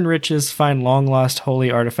 earn riches, find long-lost holy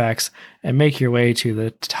artifacts, and make your way to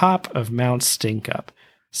the top of Mount Stinkup.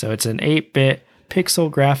 So it's an 8-bit pixel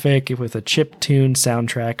graphic with a chiptune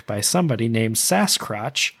soundtrack by somebody named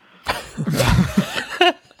Sasquatch.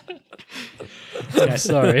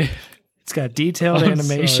 Sorry. It's got detailed I'm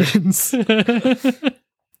animations,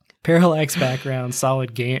 parallax background,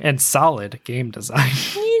 solid game design,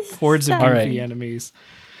 hordes of goofy All right. enemies.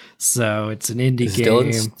 So it's an indie Is game.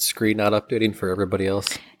 Dylan's screen not updating for everybody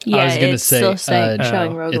else? Yeah, I was gonna it's say, still saying,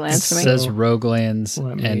 showing oh, It Rogalands for me. says Rogalands,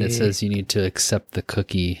 Let and me- it says you need to accept the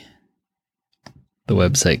cookie, the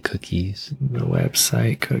website cookies. The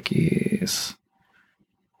website cookies.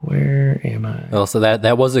 Where am I? Also,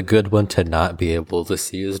 that was a good one to not be able to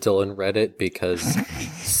see as Dylan read it because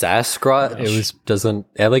Sasquatch It was- doesn't.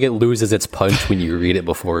 I like it loses its punch when you read it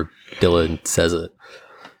before Dylan says it.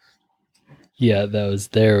 Yeah, that was.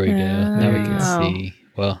 There we go. Now we can Oh. see.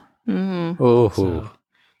 Well, Mhm. Oh, So,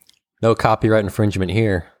 no copyright infringement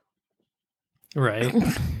here. right.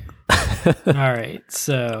 All right.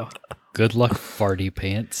 So good luck, farty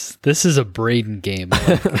pants. This is a Braden game,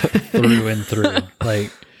 like, through and through.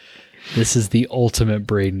 Like, this is the ultimate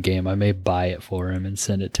Braden game. I may buy it for him and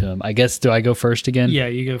send it to him. I guess. Do I go first again? yeah,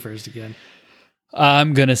 you go first again.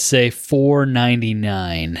 I'm gonna say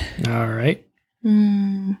 $4.99. All right,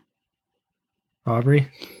 Mm. Aubrey.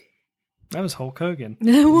 That was Hulk Hogan.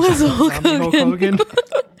 That was Hulk Zombie Hulk Hogan.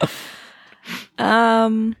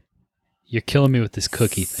 Hogan. You're killing me with this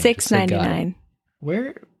cookie thing. Just say got it. $6.99.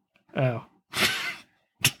 Where? Oh,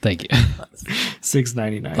 Thank you.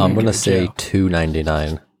 $6.99. I'm gonna say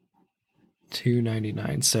 $2.99.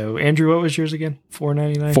 $2.99. So Andrew, what was yours again?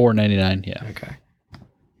 $4.99. $4.99. Yeah. Okay.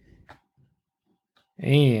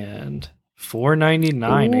 And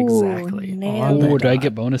 $4.99 Ooh, exactly. nailed On the Oh, do I dot.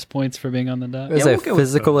 get bonus points for being on the dot? There's Yeah, a we'll go with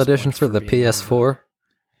physical bonus edition points for for the being on the PS4.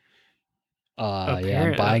 Yeah, I'm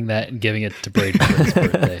Apparently. buying that and giving it to Brady for his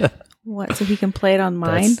birthday. What? So he can play it on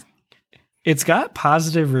mine? That's- It's got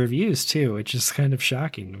positive reviews too, which is kind of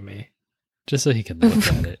shocking to me. Just so he can look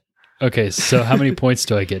at it. Okay, so how many points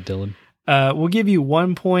do I get, Dylan? We'll give you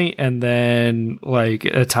 1 point and then like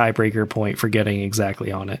a tiebreaker point for getting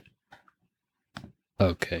exactly on it.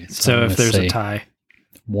 Okay. So I'm if gonna there's a say tie,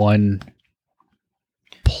 1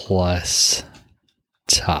 plus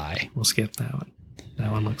tie. we'll skip that one.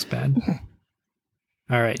 That one looks bad.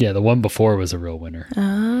 All right. Yeah, the one before was a real winner.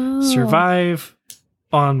 Oh. Survive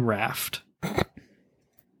on raft.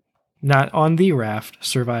 Not on the raft,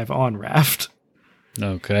 survive on raft.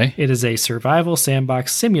 Okay. It is a survival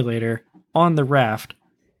sandbox simulator on the raft,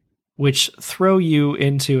 which throw you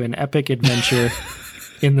into an epic adventure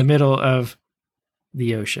in the middle of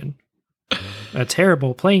the ocean. A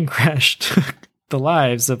terrible plane crash took the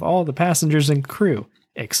lives of all the passengers and crew,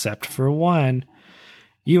 except for one.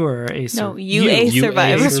 You are a a you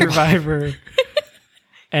survivor. a survivor.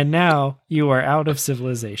 And now you are out of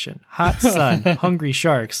civilization. Hot sun, hungry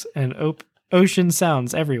sharks, and ocean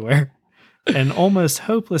sounds everywhere. An almost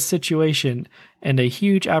hopeless situation and a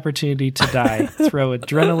huge opportunity to die throw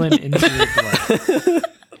adrenaline into your blood.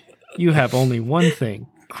 You have only one thing: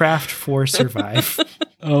 craft for survive.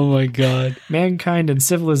 Oh my god. Mankind and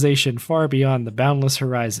civilization far beyond the boundless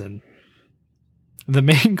horizon. The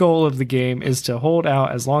main goal of the game is to hold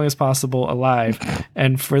out as long as possible alive,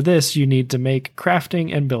 and for this you need to make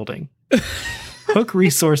crafting and building. Hook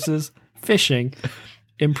resources, fishing,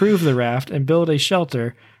 improve the raft, and build a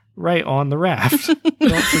shelter right on the raft.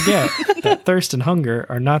 Don't forget that thirst and hunger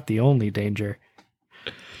are not the only danger.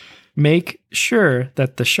 Make sure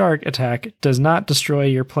that the shark attack does not destroy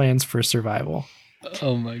your plans for survival.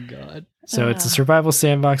 Oh my god. So it's a survival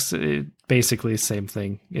sandbox. Basically, same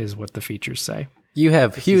thing is what the features say. You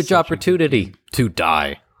have huge such a opportunity to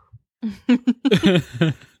die.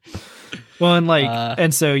 Well, and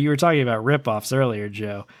and so you were talking about ripoffs earlier,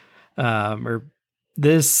 Joe. There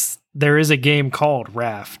is a game called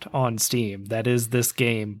Raft on Steam that is this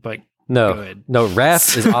game, but good. No,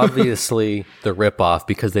 Raft is obviously the ripoff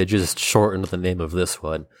because they just shortened the name of this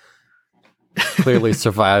one. Clearly,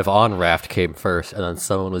 Survive on Raft came first, and then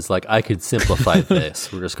someone was like, I could simplify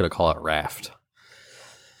this. We're just going to call it Raft.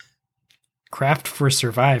 Craft for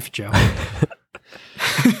Survive, Joe.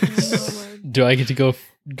 Do I get to go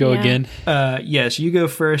again? Yes, you go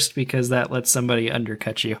first because that lets somebody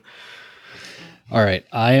undercut you. All right.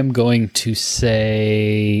 I am going to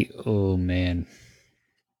say, oh man.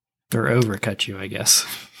 Or overcut you, I guess.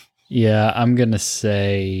 Yeah, I'm going to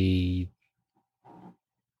say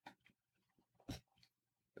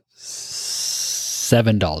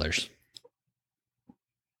 $7.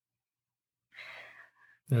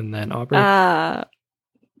 And then Aubrey? $2.99.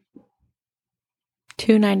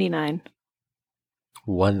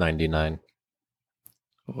 $1.99.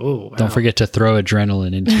 Oh, wow. Don't forget to throw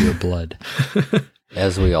adrenaline into your blood.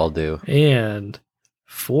 As we all do. And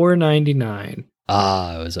 $4.99.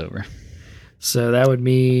 Ah, it was over. So that would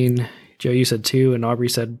mean, Joe, you said 2 and Aubrey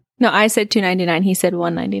said No, I said $2.99. He said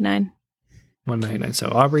 $1.99. $1.99. So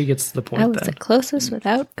Aubrey gets the point I was then. the closest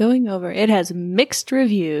without going over. It has mixed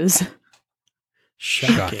reviews.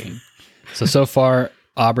 Shocking. So far,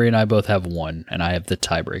 Aubrey and I both have 1, and I have the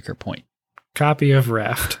tiebreaker point. Copy of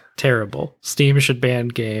Raft. Terrible. Steam should ban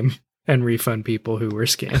game and refund people who were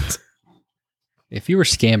scammed. If you were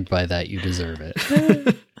scammed by that, you deserve it.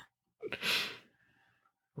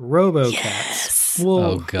 RoboCats. Yes. Whoa.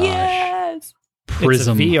 Oh gosh. Yes.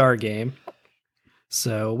 Prism. It's a VR game.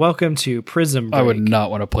 So welcome to Prism Break, I would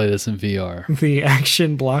not want to play this in VR. the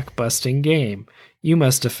action block-busting game. You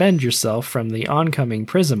must defend yourself from the oncoming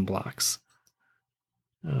prism blocks.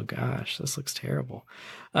 Oh gosh, this looks terrible.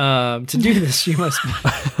 To do this, you must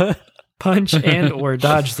punch and or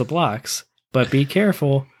dodge the blocks. But be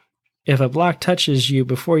careful. If a block touches you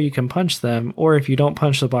before you can punch them, or if you don't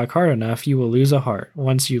punch the block hard enough, you will lose a heart.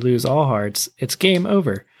 Once you lose all hearts, it's game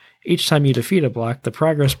over. Each time you defeat a block, the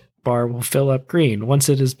progress bar will fill up green. Once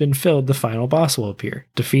it has been filled, the final boss will appear.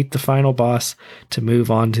 Defeat the final boss to move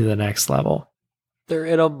on to the next level. They're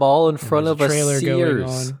in a mall in front There's of a trailer going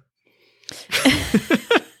Sears. on.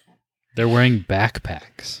 They're wearing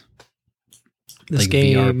backpacks. This like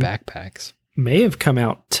game VR backpacks. may have come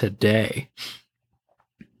out today.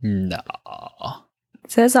 No.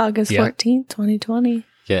 It says August Yeah. 14th, 2020.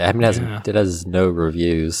 Yeah, I mean, Yeah. it has no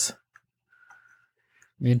reviews.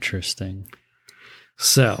 Interesting.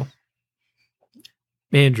 So,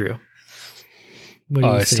 Andrew, what do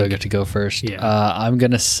you I think? still get to go first. Yeah. I'm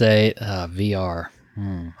going to say VR.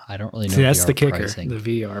 I don't really know See, that's VR the kicker, pricing.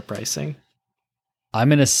 the VR pricing. I'm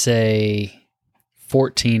going to say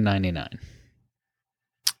 $14.99.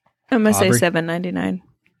 I'm going to say Aubrey? $7.99.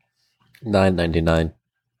 $9.99.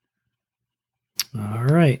 All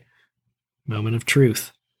right. Moment of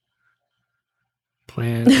truth.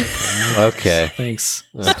 Plan. Okay. Thanks,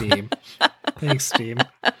 Steam. Thanks, Steam.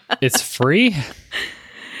 It's free?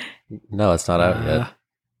 No, it's not out yet.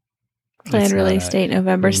 Planned It's not release out date yet.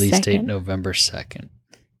 November Release 2nd. date November 2nd.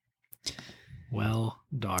 Well,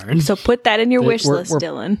 darn. So put that in your wish We're- list, we're-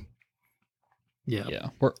 Dylan. Yeah. Yeah.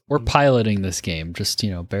 We're piloting this game. Just,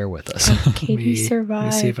 bear with us. Katie Let me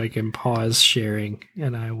survived. see if I can pause sharing,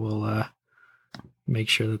 and I will make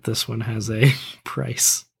sure that this one has a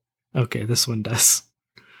price. Okay, this one does.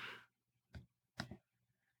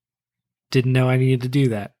 Didn't know I needed to do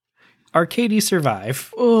that. Arcady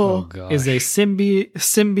Survive Oh, Oh, gosh. is a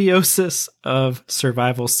symbiosis of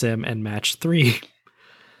Survival Sim and Match 3,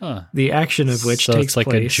 Huh. the action of which So takes it's like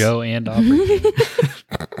place a Joe and Aubrey game.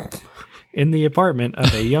 in the apartment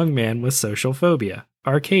of a young man with social phobia,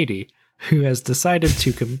 Arcady, who has decided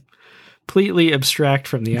to completely abstract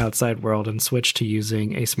from the outside world and switch to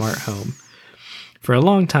using a smart home. For a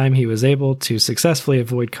long time, he was able to successfully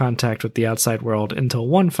avoid contact with the outside world until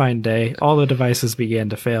one fine day, all the devices began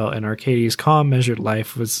to fail and Arcady's calm, measured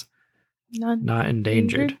life was not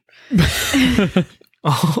endangered.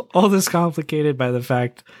 All this complicated by the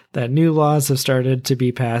fact that new laws have started to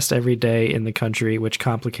be passed every day in the country, which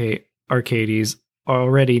complicate Arcady's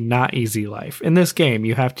already not easy life. In this game,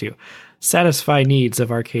 you have to satisfy needs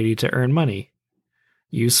of Arcady to earn money,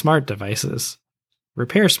 use smart devices,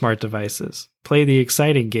 Repair smart devices. Play the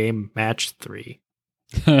exciting game Match 3.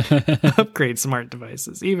 Upgrade smart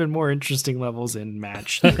devices. Even more interesting levels in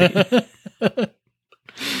Match 3.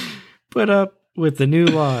 Put up with the new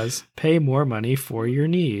laws. Pay more money for your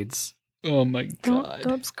needs. Oh my god.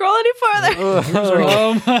 Don't scroll any farther.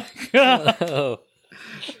 Oh my god.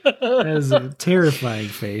 That is a terrifying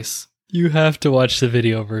face. You have to watch the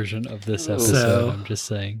video version of this episode. So- I'm just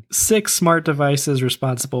saying. 6 smart devices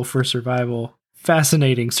responsible for survival.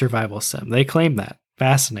 Fascinating survival sim. They claim that.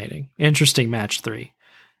 Fascinating. Interesting Match 3.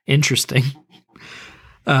 Interesting.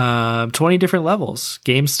 20 different levels.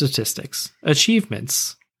 Game statistics.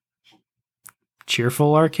 Achievements.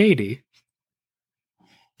 Cheerful arcadey.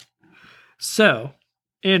 So,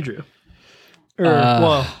 Andrew.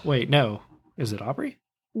 Wait, no. Is it Aubrey?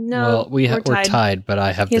 No, Well, we're tied, but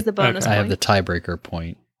I have He has the bonus I have the point. tiebreaker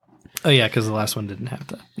point. Oh, yeah, because the last one didn't have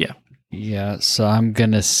that. Yeah. Yeah, so I'm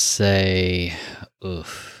gonna say,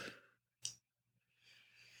 oof.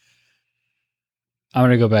 I'm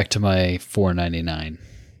gonna go back to my $4.99.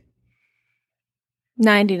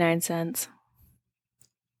 99 cents.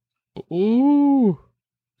 Ooh.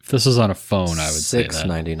 If this was on a phone, I would say that.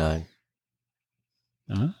 $6.99.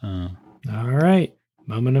 Uh-oh. All right.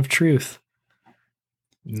 Moment of truth.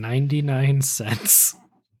 99 cents.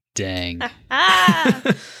 Dang.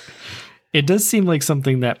 Ah! It does seem like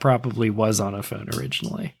something that probably was on a phone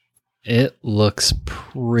originally. It looks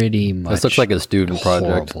pretty much. This looks like a student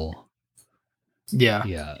project. horrible. Yeah.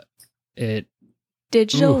 Yeah. It.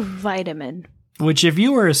 Digital Oof. vitamin. Which, if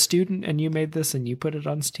you were a student and you made this and you put it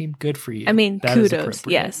on Steam, good for you. I mean, That is kudos.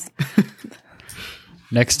 appropriate. Yes.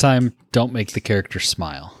 Next time, don't make the character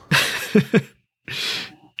smile.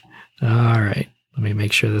 All right. Let me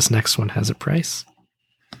make sure this next one has a price.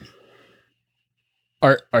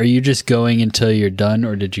 Are you just going until you're done,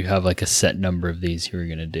 or did you have like a set number of these you were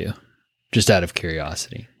gonna do? Just out of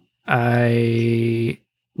curiosity. I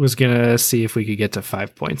was going to see if we could get to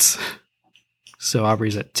 5 points. So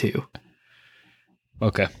Aubrey's at 2.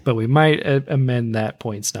 Okay. But we might amend that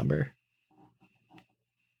points number.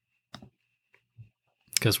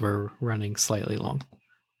 Because we're running slightly long.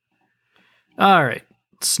 All right.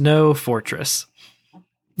 Snow Fortress.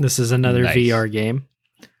 This is another Nice. VR game,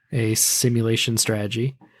 a simulation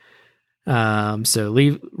strategy. So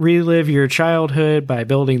relive your childhood by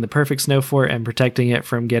building the perfect snow fort and protecting it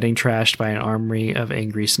from getting trashed by an army of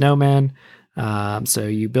angry snowmen. So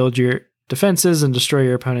you build your defenses and destroy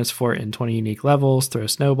your opponent's fort in 20 unique levels, throw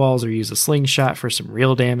snowballs, or use a slingshot for some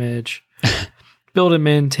real damage. Build and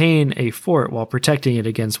maintain a fort while protecting it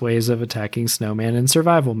against waves of attacking snowman in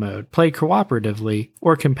survival mode. Play cooperatively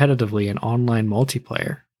or competitively in online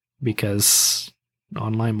multiplayer, because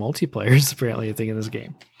online multiplayer is apparently a thing in this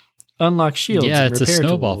game. Unlock shields. Yeah, and it's a repair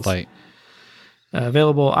snowball tools. fight.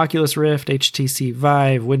 Available Oculus Rift, HTC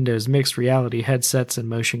Vive, Windows Mixed Reality headsets, and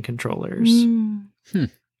motion controllers. Mm. Hmm.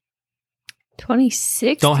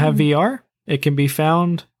 26. Don't have VR? It can be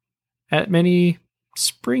found at many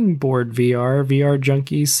Springboard VR, VR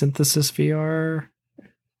Junkies, Synthesis VR.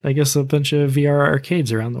 I guess a bunch of VR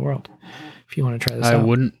arcades around the world. If you want to try this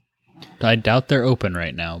out. I doubt they're open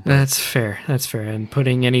right now. But That's fair. That's fair. And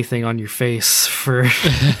putting anything on your face for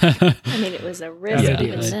I mean, it was a risk Yeah.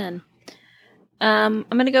 even then. I'm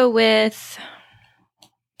going to go with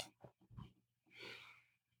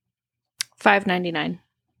 $5.99.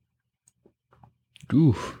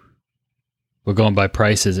 Ooh. We're going by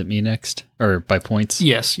price. Is it me next? Or by points?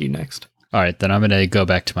 yes, you next. All right, then I'm going to go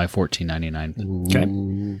back to my $14.99. Okay.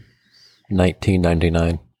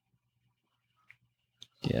 $19.99.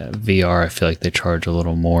 Yeah, VR, I feel like they charge a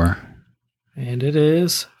little more. And it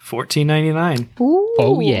is $14.99. Ooh.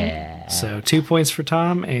 Oh, yeah. So 2 points for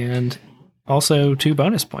Tom and also 2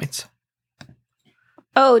 bonus points.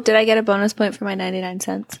 Oh, did I get a bonus point for my 99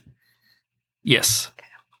 cents? Yes.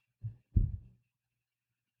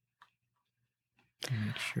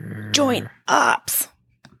 Make sure. Joint ops.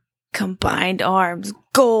 Combined arms.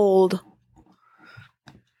 Gold.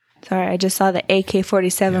 Sorry, I just saw the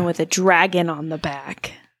AK-47 Yeah. with a dragon on the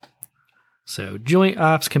back. So Joint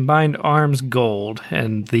Ops Combined Arms Gold,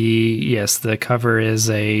 and the cover is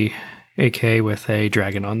a AK with a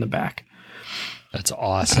dragon on the back. That's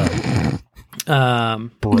awesome.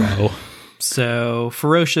 Bro. So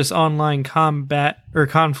ferocious online combat or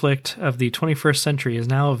conflict of the 21st century is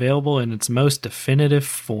now available in its most definitive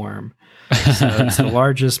form. So it's the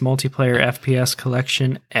largest multiplayer FPS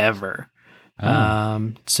collection ever.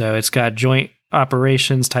 So it's got Joint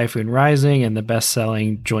Operations Typhoon Rising and the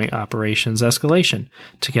best-selling Joint Operations Escalation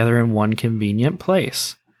together in one convenient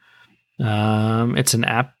place.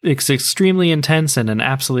 It's extremely intense and an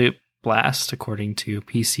absolute blast, according to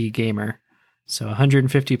PC Gamer. So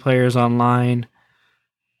 150 players online,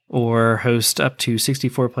 or host up to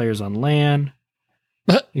 64 players on LAN.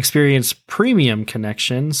 Experience premium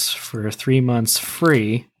connections for 3 months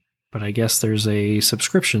free, but I guess there's a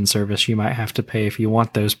subscription service you might have to pay if you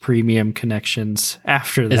want those premium connections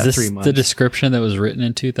after that Is this 3 months. the description that was written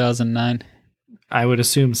in 2009? I would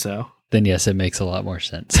assume so. Then yes, it makes a lot more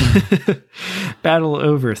sense. Battle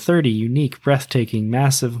over 30 unique, breathtaking,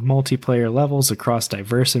 massive multiplayer levels across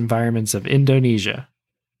diverse environments of Indonesia.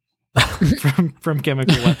 from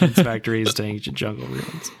chemical weapons factories to ancient jungle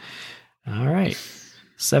ruins. All right.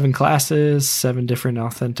 7 classes, 7 different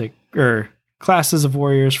classes of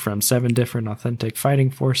warriors from 7 different authentic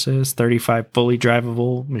fighting forces, 35 fully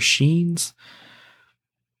drivable machines.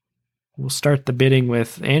 We'll start the bidding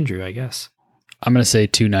with Andrew, I guess. I'm going to say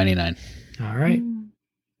 $2.99. All right.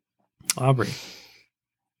 Aubrey.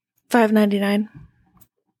 $5.99.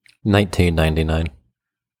 $19.99.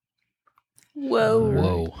 Whoa.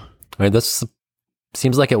 Whoa. I mean, this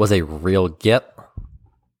seems like it was a real get.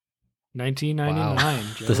 $19.99. Wow.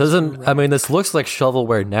 This isn't. I mean, this looks like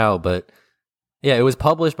shovelware now, but yeah, it was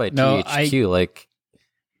published by No, THQ.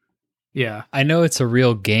 Yeah. I know it's a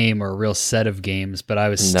real game or a real set of games, but I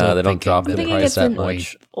was still No, they don't thinking drop that the I'm it thinking price was it's that an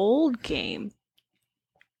much. old game.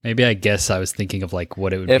 Maybe I guess I was thinking of like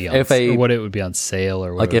what it would be on, or what it would be on sale,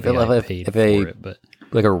 or what Like it would be if paid if for a- it. But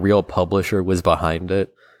Like a real publisher was behind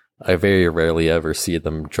it. I very rarely ever see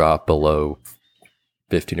them drop below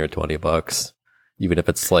 $15 or $20, even if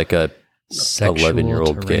it's like a sexual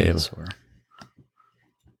 11-year-old game. tyrannosaur.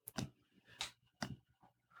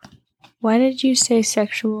 Why did you say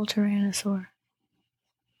sexual tyrannosaur?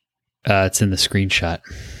 It's in the screenshot.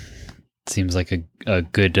 Seems like a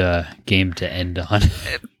good game to end on.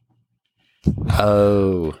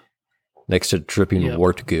 Oh, next to dripping Yep.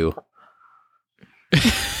 wart goo.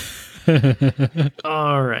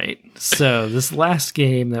 All right. So this last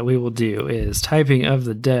game that we will do is Typing of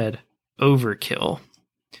the Dead Overkill.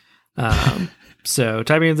 So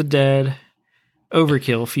Typing of the Dead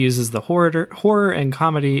Overkill fuses the horror and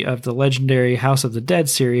comedy of the legendary House of the Dead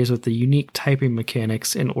series with the unique typing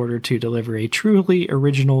mechanics in order to deliver a truly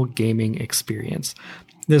original gaming experience.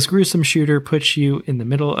 This gruesome shooter puts you in the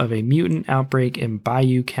middle of a mutant outbreak in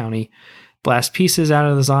Bayou County. Blast pieces out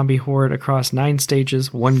of the zombie horde across 9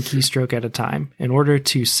 stages, 1 keystroke at a time, in order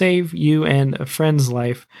to save you and a friend's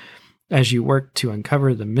life as you work to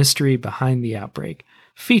uncover the mystery behind the outbreak.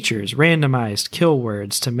 Features randomized kill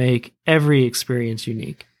words to make every experience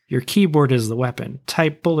unique. Your keyboard is the weapon.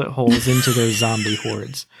 Type bullet holes into those zombie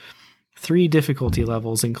hordes. 3 difficulty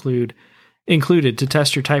levels included to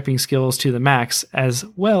test your typing skills to the max, as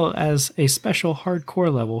well as a special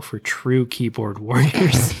hardcore level for true keyboard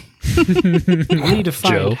warriors.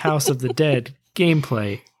 Redefined Joe. House of the Dead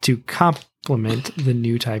gameplay to complement the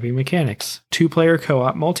new typing mechanics. 2-player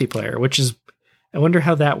co-op multiplayer, which is, I wonder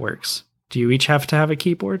how that works. Do you each have to have a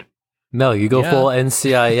keyboard? No, you go Yeah. full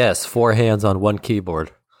NCIS, 4 hands on 1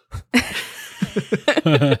 keyboard.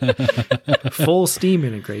 Full Steam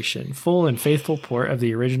integration, full and faithful port of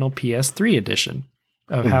the original PS3 edition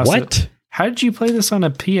of House of- What? How did you play this on a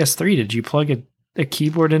PS3? Did you plug a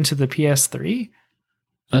keyboard into the PS3?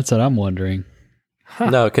 That's what I'm wondering. Huh.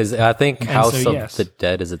 No, because I think And House so, of yes. the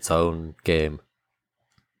Dead is its own game.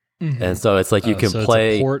 Mhm. And so it's like you Oh, can so it's a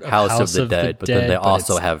play port of House of House the of the Dead, but then Dead, they but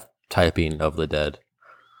also it's- have Typing of the Dead.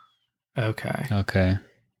 Okay. Okay.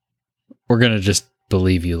 We're going to just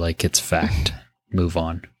believe you like it's fact. Move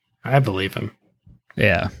on. I believe him.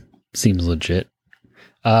 Yeah. Seems legit.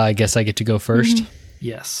 I guess I get to go first.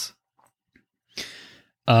 Yes.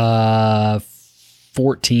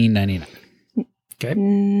 $14.99. Okay.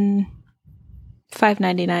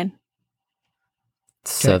 $5.99.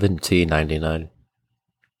 $17.99.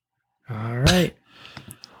 All right.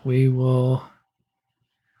 We will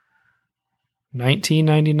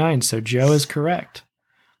 $19.99. So Joe is correct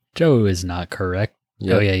Joe is not correct.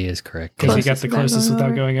 Yep. Oh, yeah, he is correct. because he got Closest the without closest going without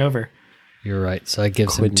over. going over. You're right. So that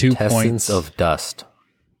gives him 2 Quintessence points. of dust.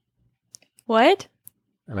 What?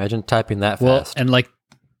 Imagine typing that Well, fast. and like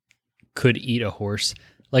could eat a horse.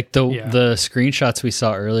 Like the Yeah. the screenshots we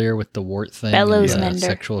saw earlier with the wart thing, Bellows and the mender.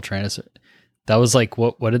 sexual tyrannosaur. That was like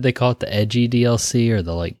what did they call it? The edgy DLC or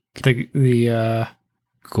the like The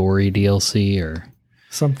gory DLC or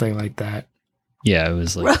something like that. yeah, it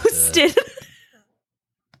was like Roasted.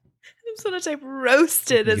 I'm just gonna type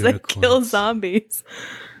roasted as I kill Unicorns. zombies.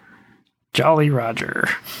 Jolly Roger.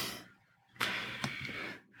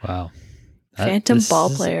 Wow. Phantom this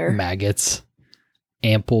ball is player. Maggots.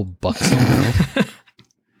 Ample buxom.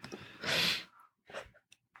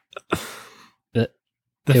 The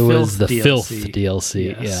it was the Filth Filth DLC.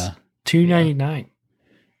 DLC. Yes. Yeah. $2.99.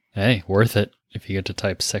 Hey, worth it. if you get to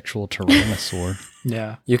type sexual tyrannosaur.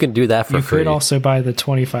 Yeah. You can do that for You free. could also buy the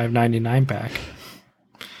 $25.99 pack.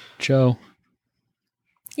 Joe.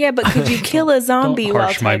 Yeah, but could you kill a zombie Don't while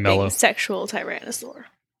harsh my typing mellow. sexual tyrannosaur?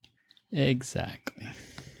 Exactly.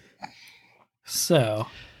 So,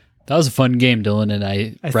 That was a fun game, Dylan, and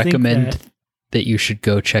I think recommend that- that you should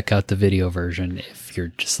go check out the video version if you're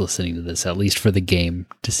just listening to this, at least for the game,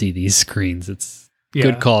 to see these screens. It's yeah.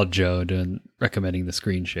 good call, Joe, doing recommending the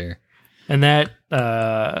screen share. And that,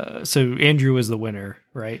 so Andrew was the winner,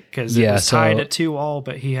 right? Because it Yeah, was tied so- at 2-all,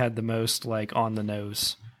 but he had the most, like, on the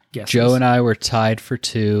nose guesses. Joe and I were tied for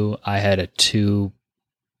 2. I had a 2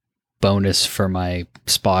 bonus for my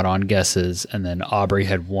spot on guesses, and then Aubrey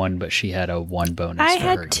had 1, but she had a 1 bonus. I for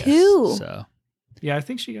had her 2. Guess, so. Yeah, I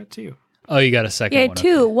think she got 2. Oh, you got a second Yeah, one. 2.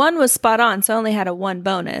 okay. 1 was spot on, so I only had a 1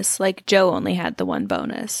 bonus. Like Joe only had the 1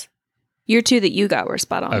 bonus. Your 2 that you got were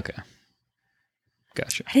spot on. Okay.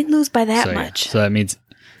 Gotcha. I didn't lose by that so, much. Yeah. So that means.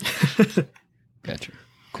 Gotcha.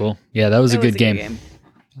 Cool. Yeah, that was a good game.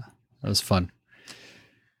 That was fun.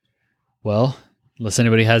 Well, unless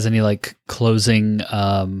anybody has any like closing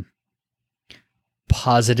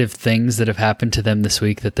positive things that have happened to them this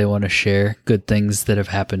week that they want to share, good things that have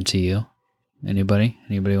happened to you. Anybody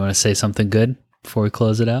want to say something good before we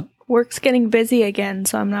close it out? Work's getting busy again,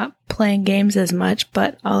 so I'm not playing games as much,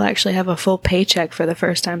 but I'll actually have a full paycheck for the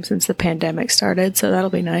first time since the pandemic started, so that'll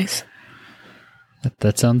be nice.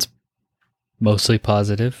 That sounds mostly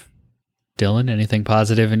positive. Dylan, anything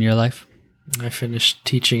positive in your life? I finished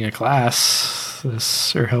teaching a class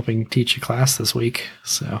or helping teach a class this week.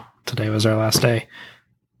 So today was our last day.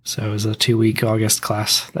 So it was a 2-week August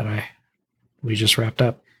class that we just wrapped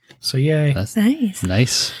up. So yay. That's Nice.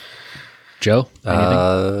 nice. Joe,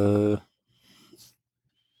 anything?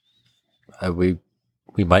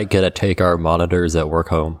 We might get to take our monitors at work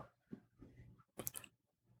home.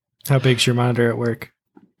 How big's your monitor at work?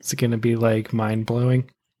 Is it going to be like mind blowing?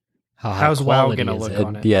 How's how's WoW gonna look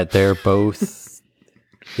on it? Yeah, they're both.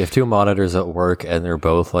 You have 2 monitors at work, and they're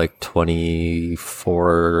both like 24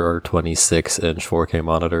 or 26 inch 4K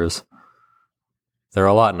monitors. They're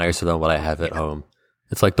a lot nicer than what I have at home.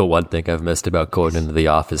 It's like the one thing I've missed about going into the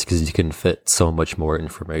office because you can fit so much more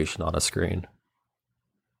information on a screen.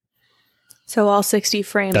 So all 60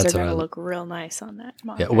 frames That's are going what to I- look real nice on that Yeah,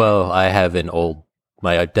 monitor. well, I have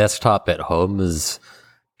my desktop at home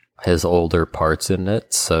has older parts in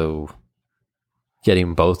it, so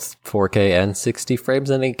getting both 4K and 60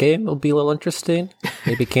 frames in a game will be a little interesting.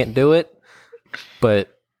 Maybe can't do it,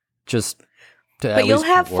 but just to at But you'll least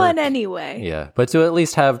have fun work. anyway. Yeah, but to at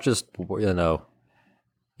least have just,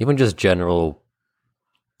 even just general,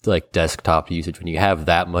 like, desktop usage, when you have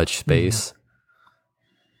that much space,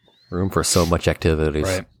 room for so much activities.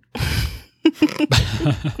 Right.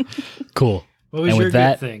 Cool. What was And your with good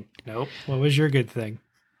that- thing? Nope. What was your good thing?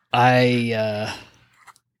 I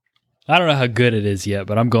don't know how good it is yet,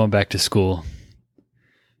 but I'm going back to school.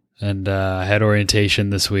 And I had orientation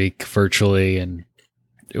this week virtually, and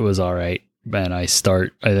it was all right. And I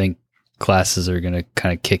think classes are going to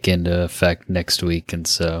kind of kick into effect next week. And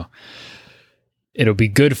so it'll be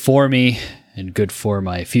good for me and good for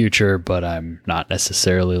my future, but I'm not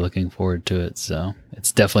necessarily looking forward to it. So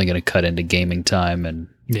it's definitely going to cut into gaming time and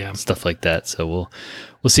Yeah. stuff like that. So we'll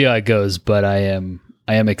see how it goes, but I am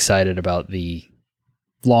excited about the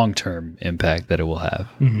long-term impact that it will have.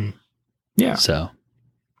 Mm-hmm. Yeah. So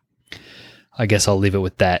I guess I'll leave it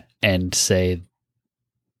with that and say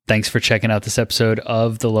thanks for checking out this episode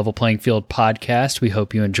of the Level Playing Field podcast. We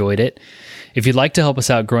hope you enjoyed it. If you'd like to help us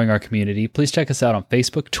out growing our community, please check us out on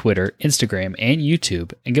Facebook, Twitter, Instagram, and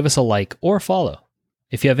YouTube, and give us a like or a follow.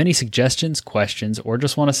 If you have any suggestions, questions, or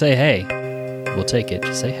just want to say hey, we'll take it.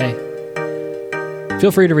 Just say hey.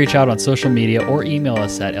 Feel free to reach out on social media or email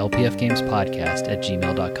us at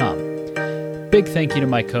lpfgamespodcast@gmail.com. Big thank you to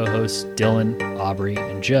my co-hosts Dylan, Aubrey,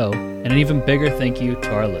 and Joe, and an even bigger thank you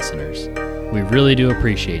to our listeners. We really do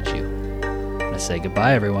appreciate you. I say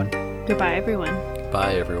goodbye, everyone. Goodbye, everyone.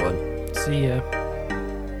 Bye, everyone. See ya.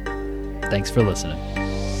 Thanks for listening.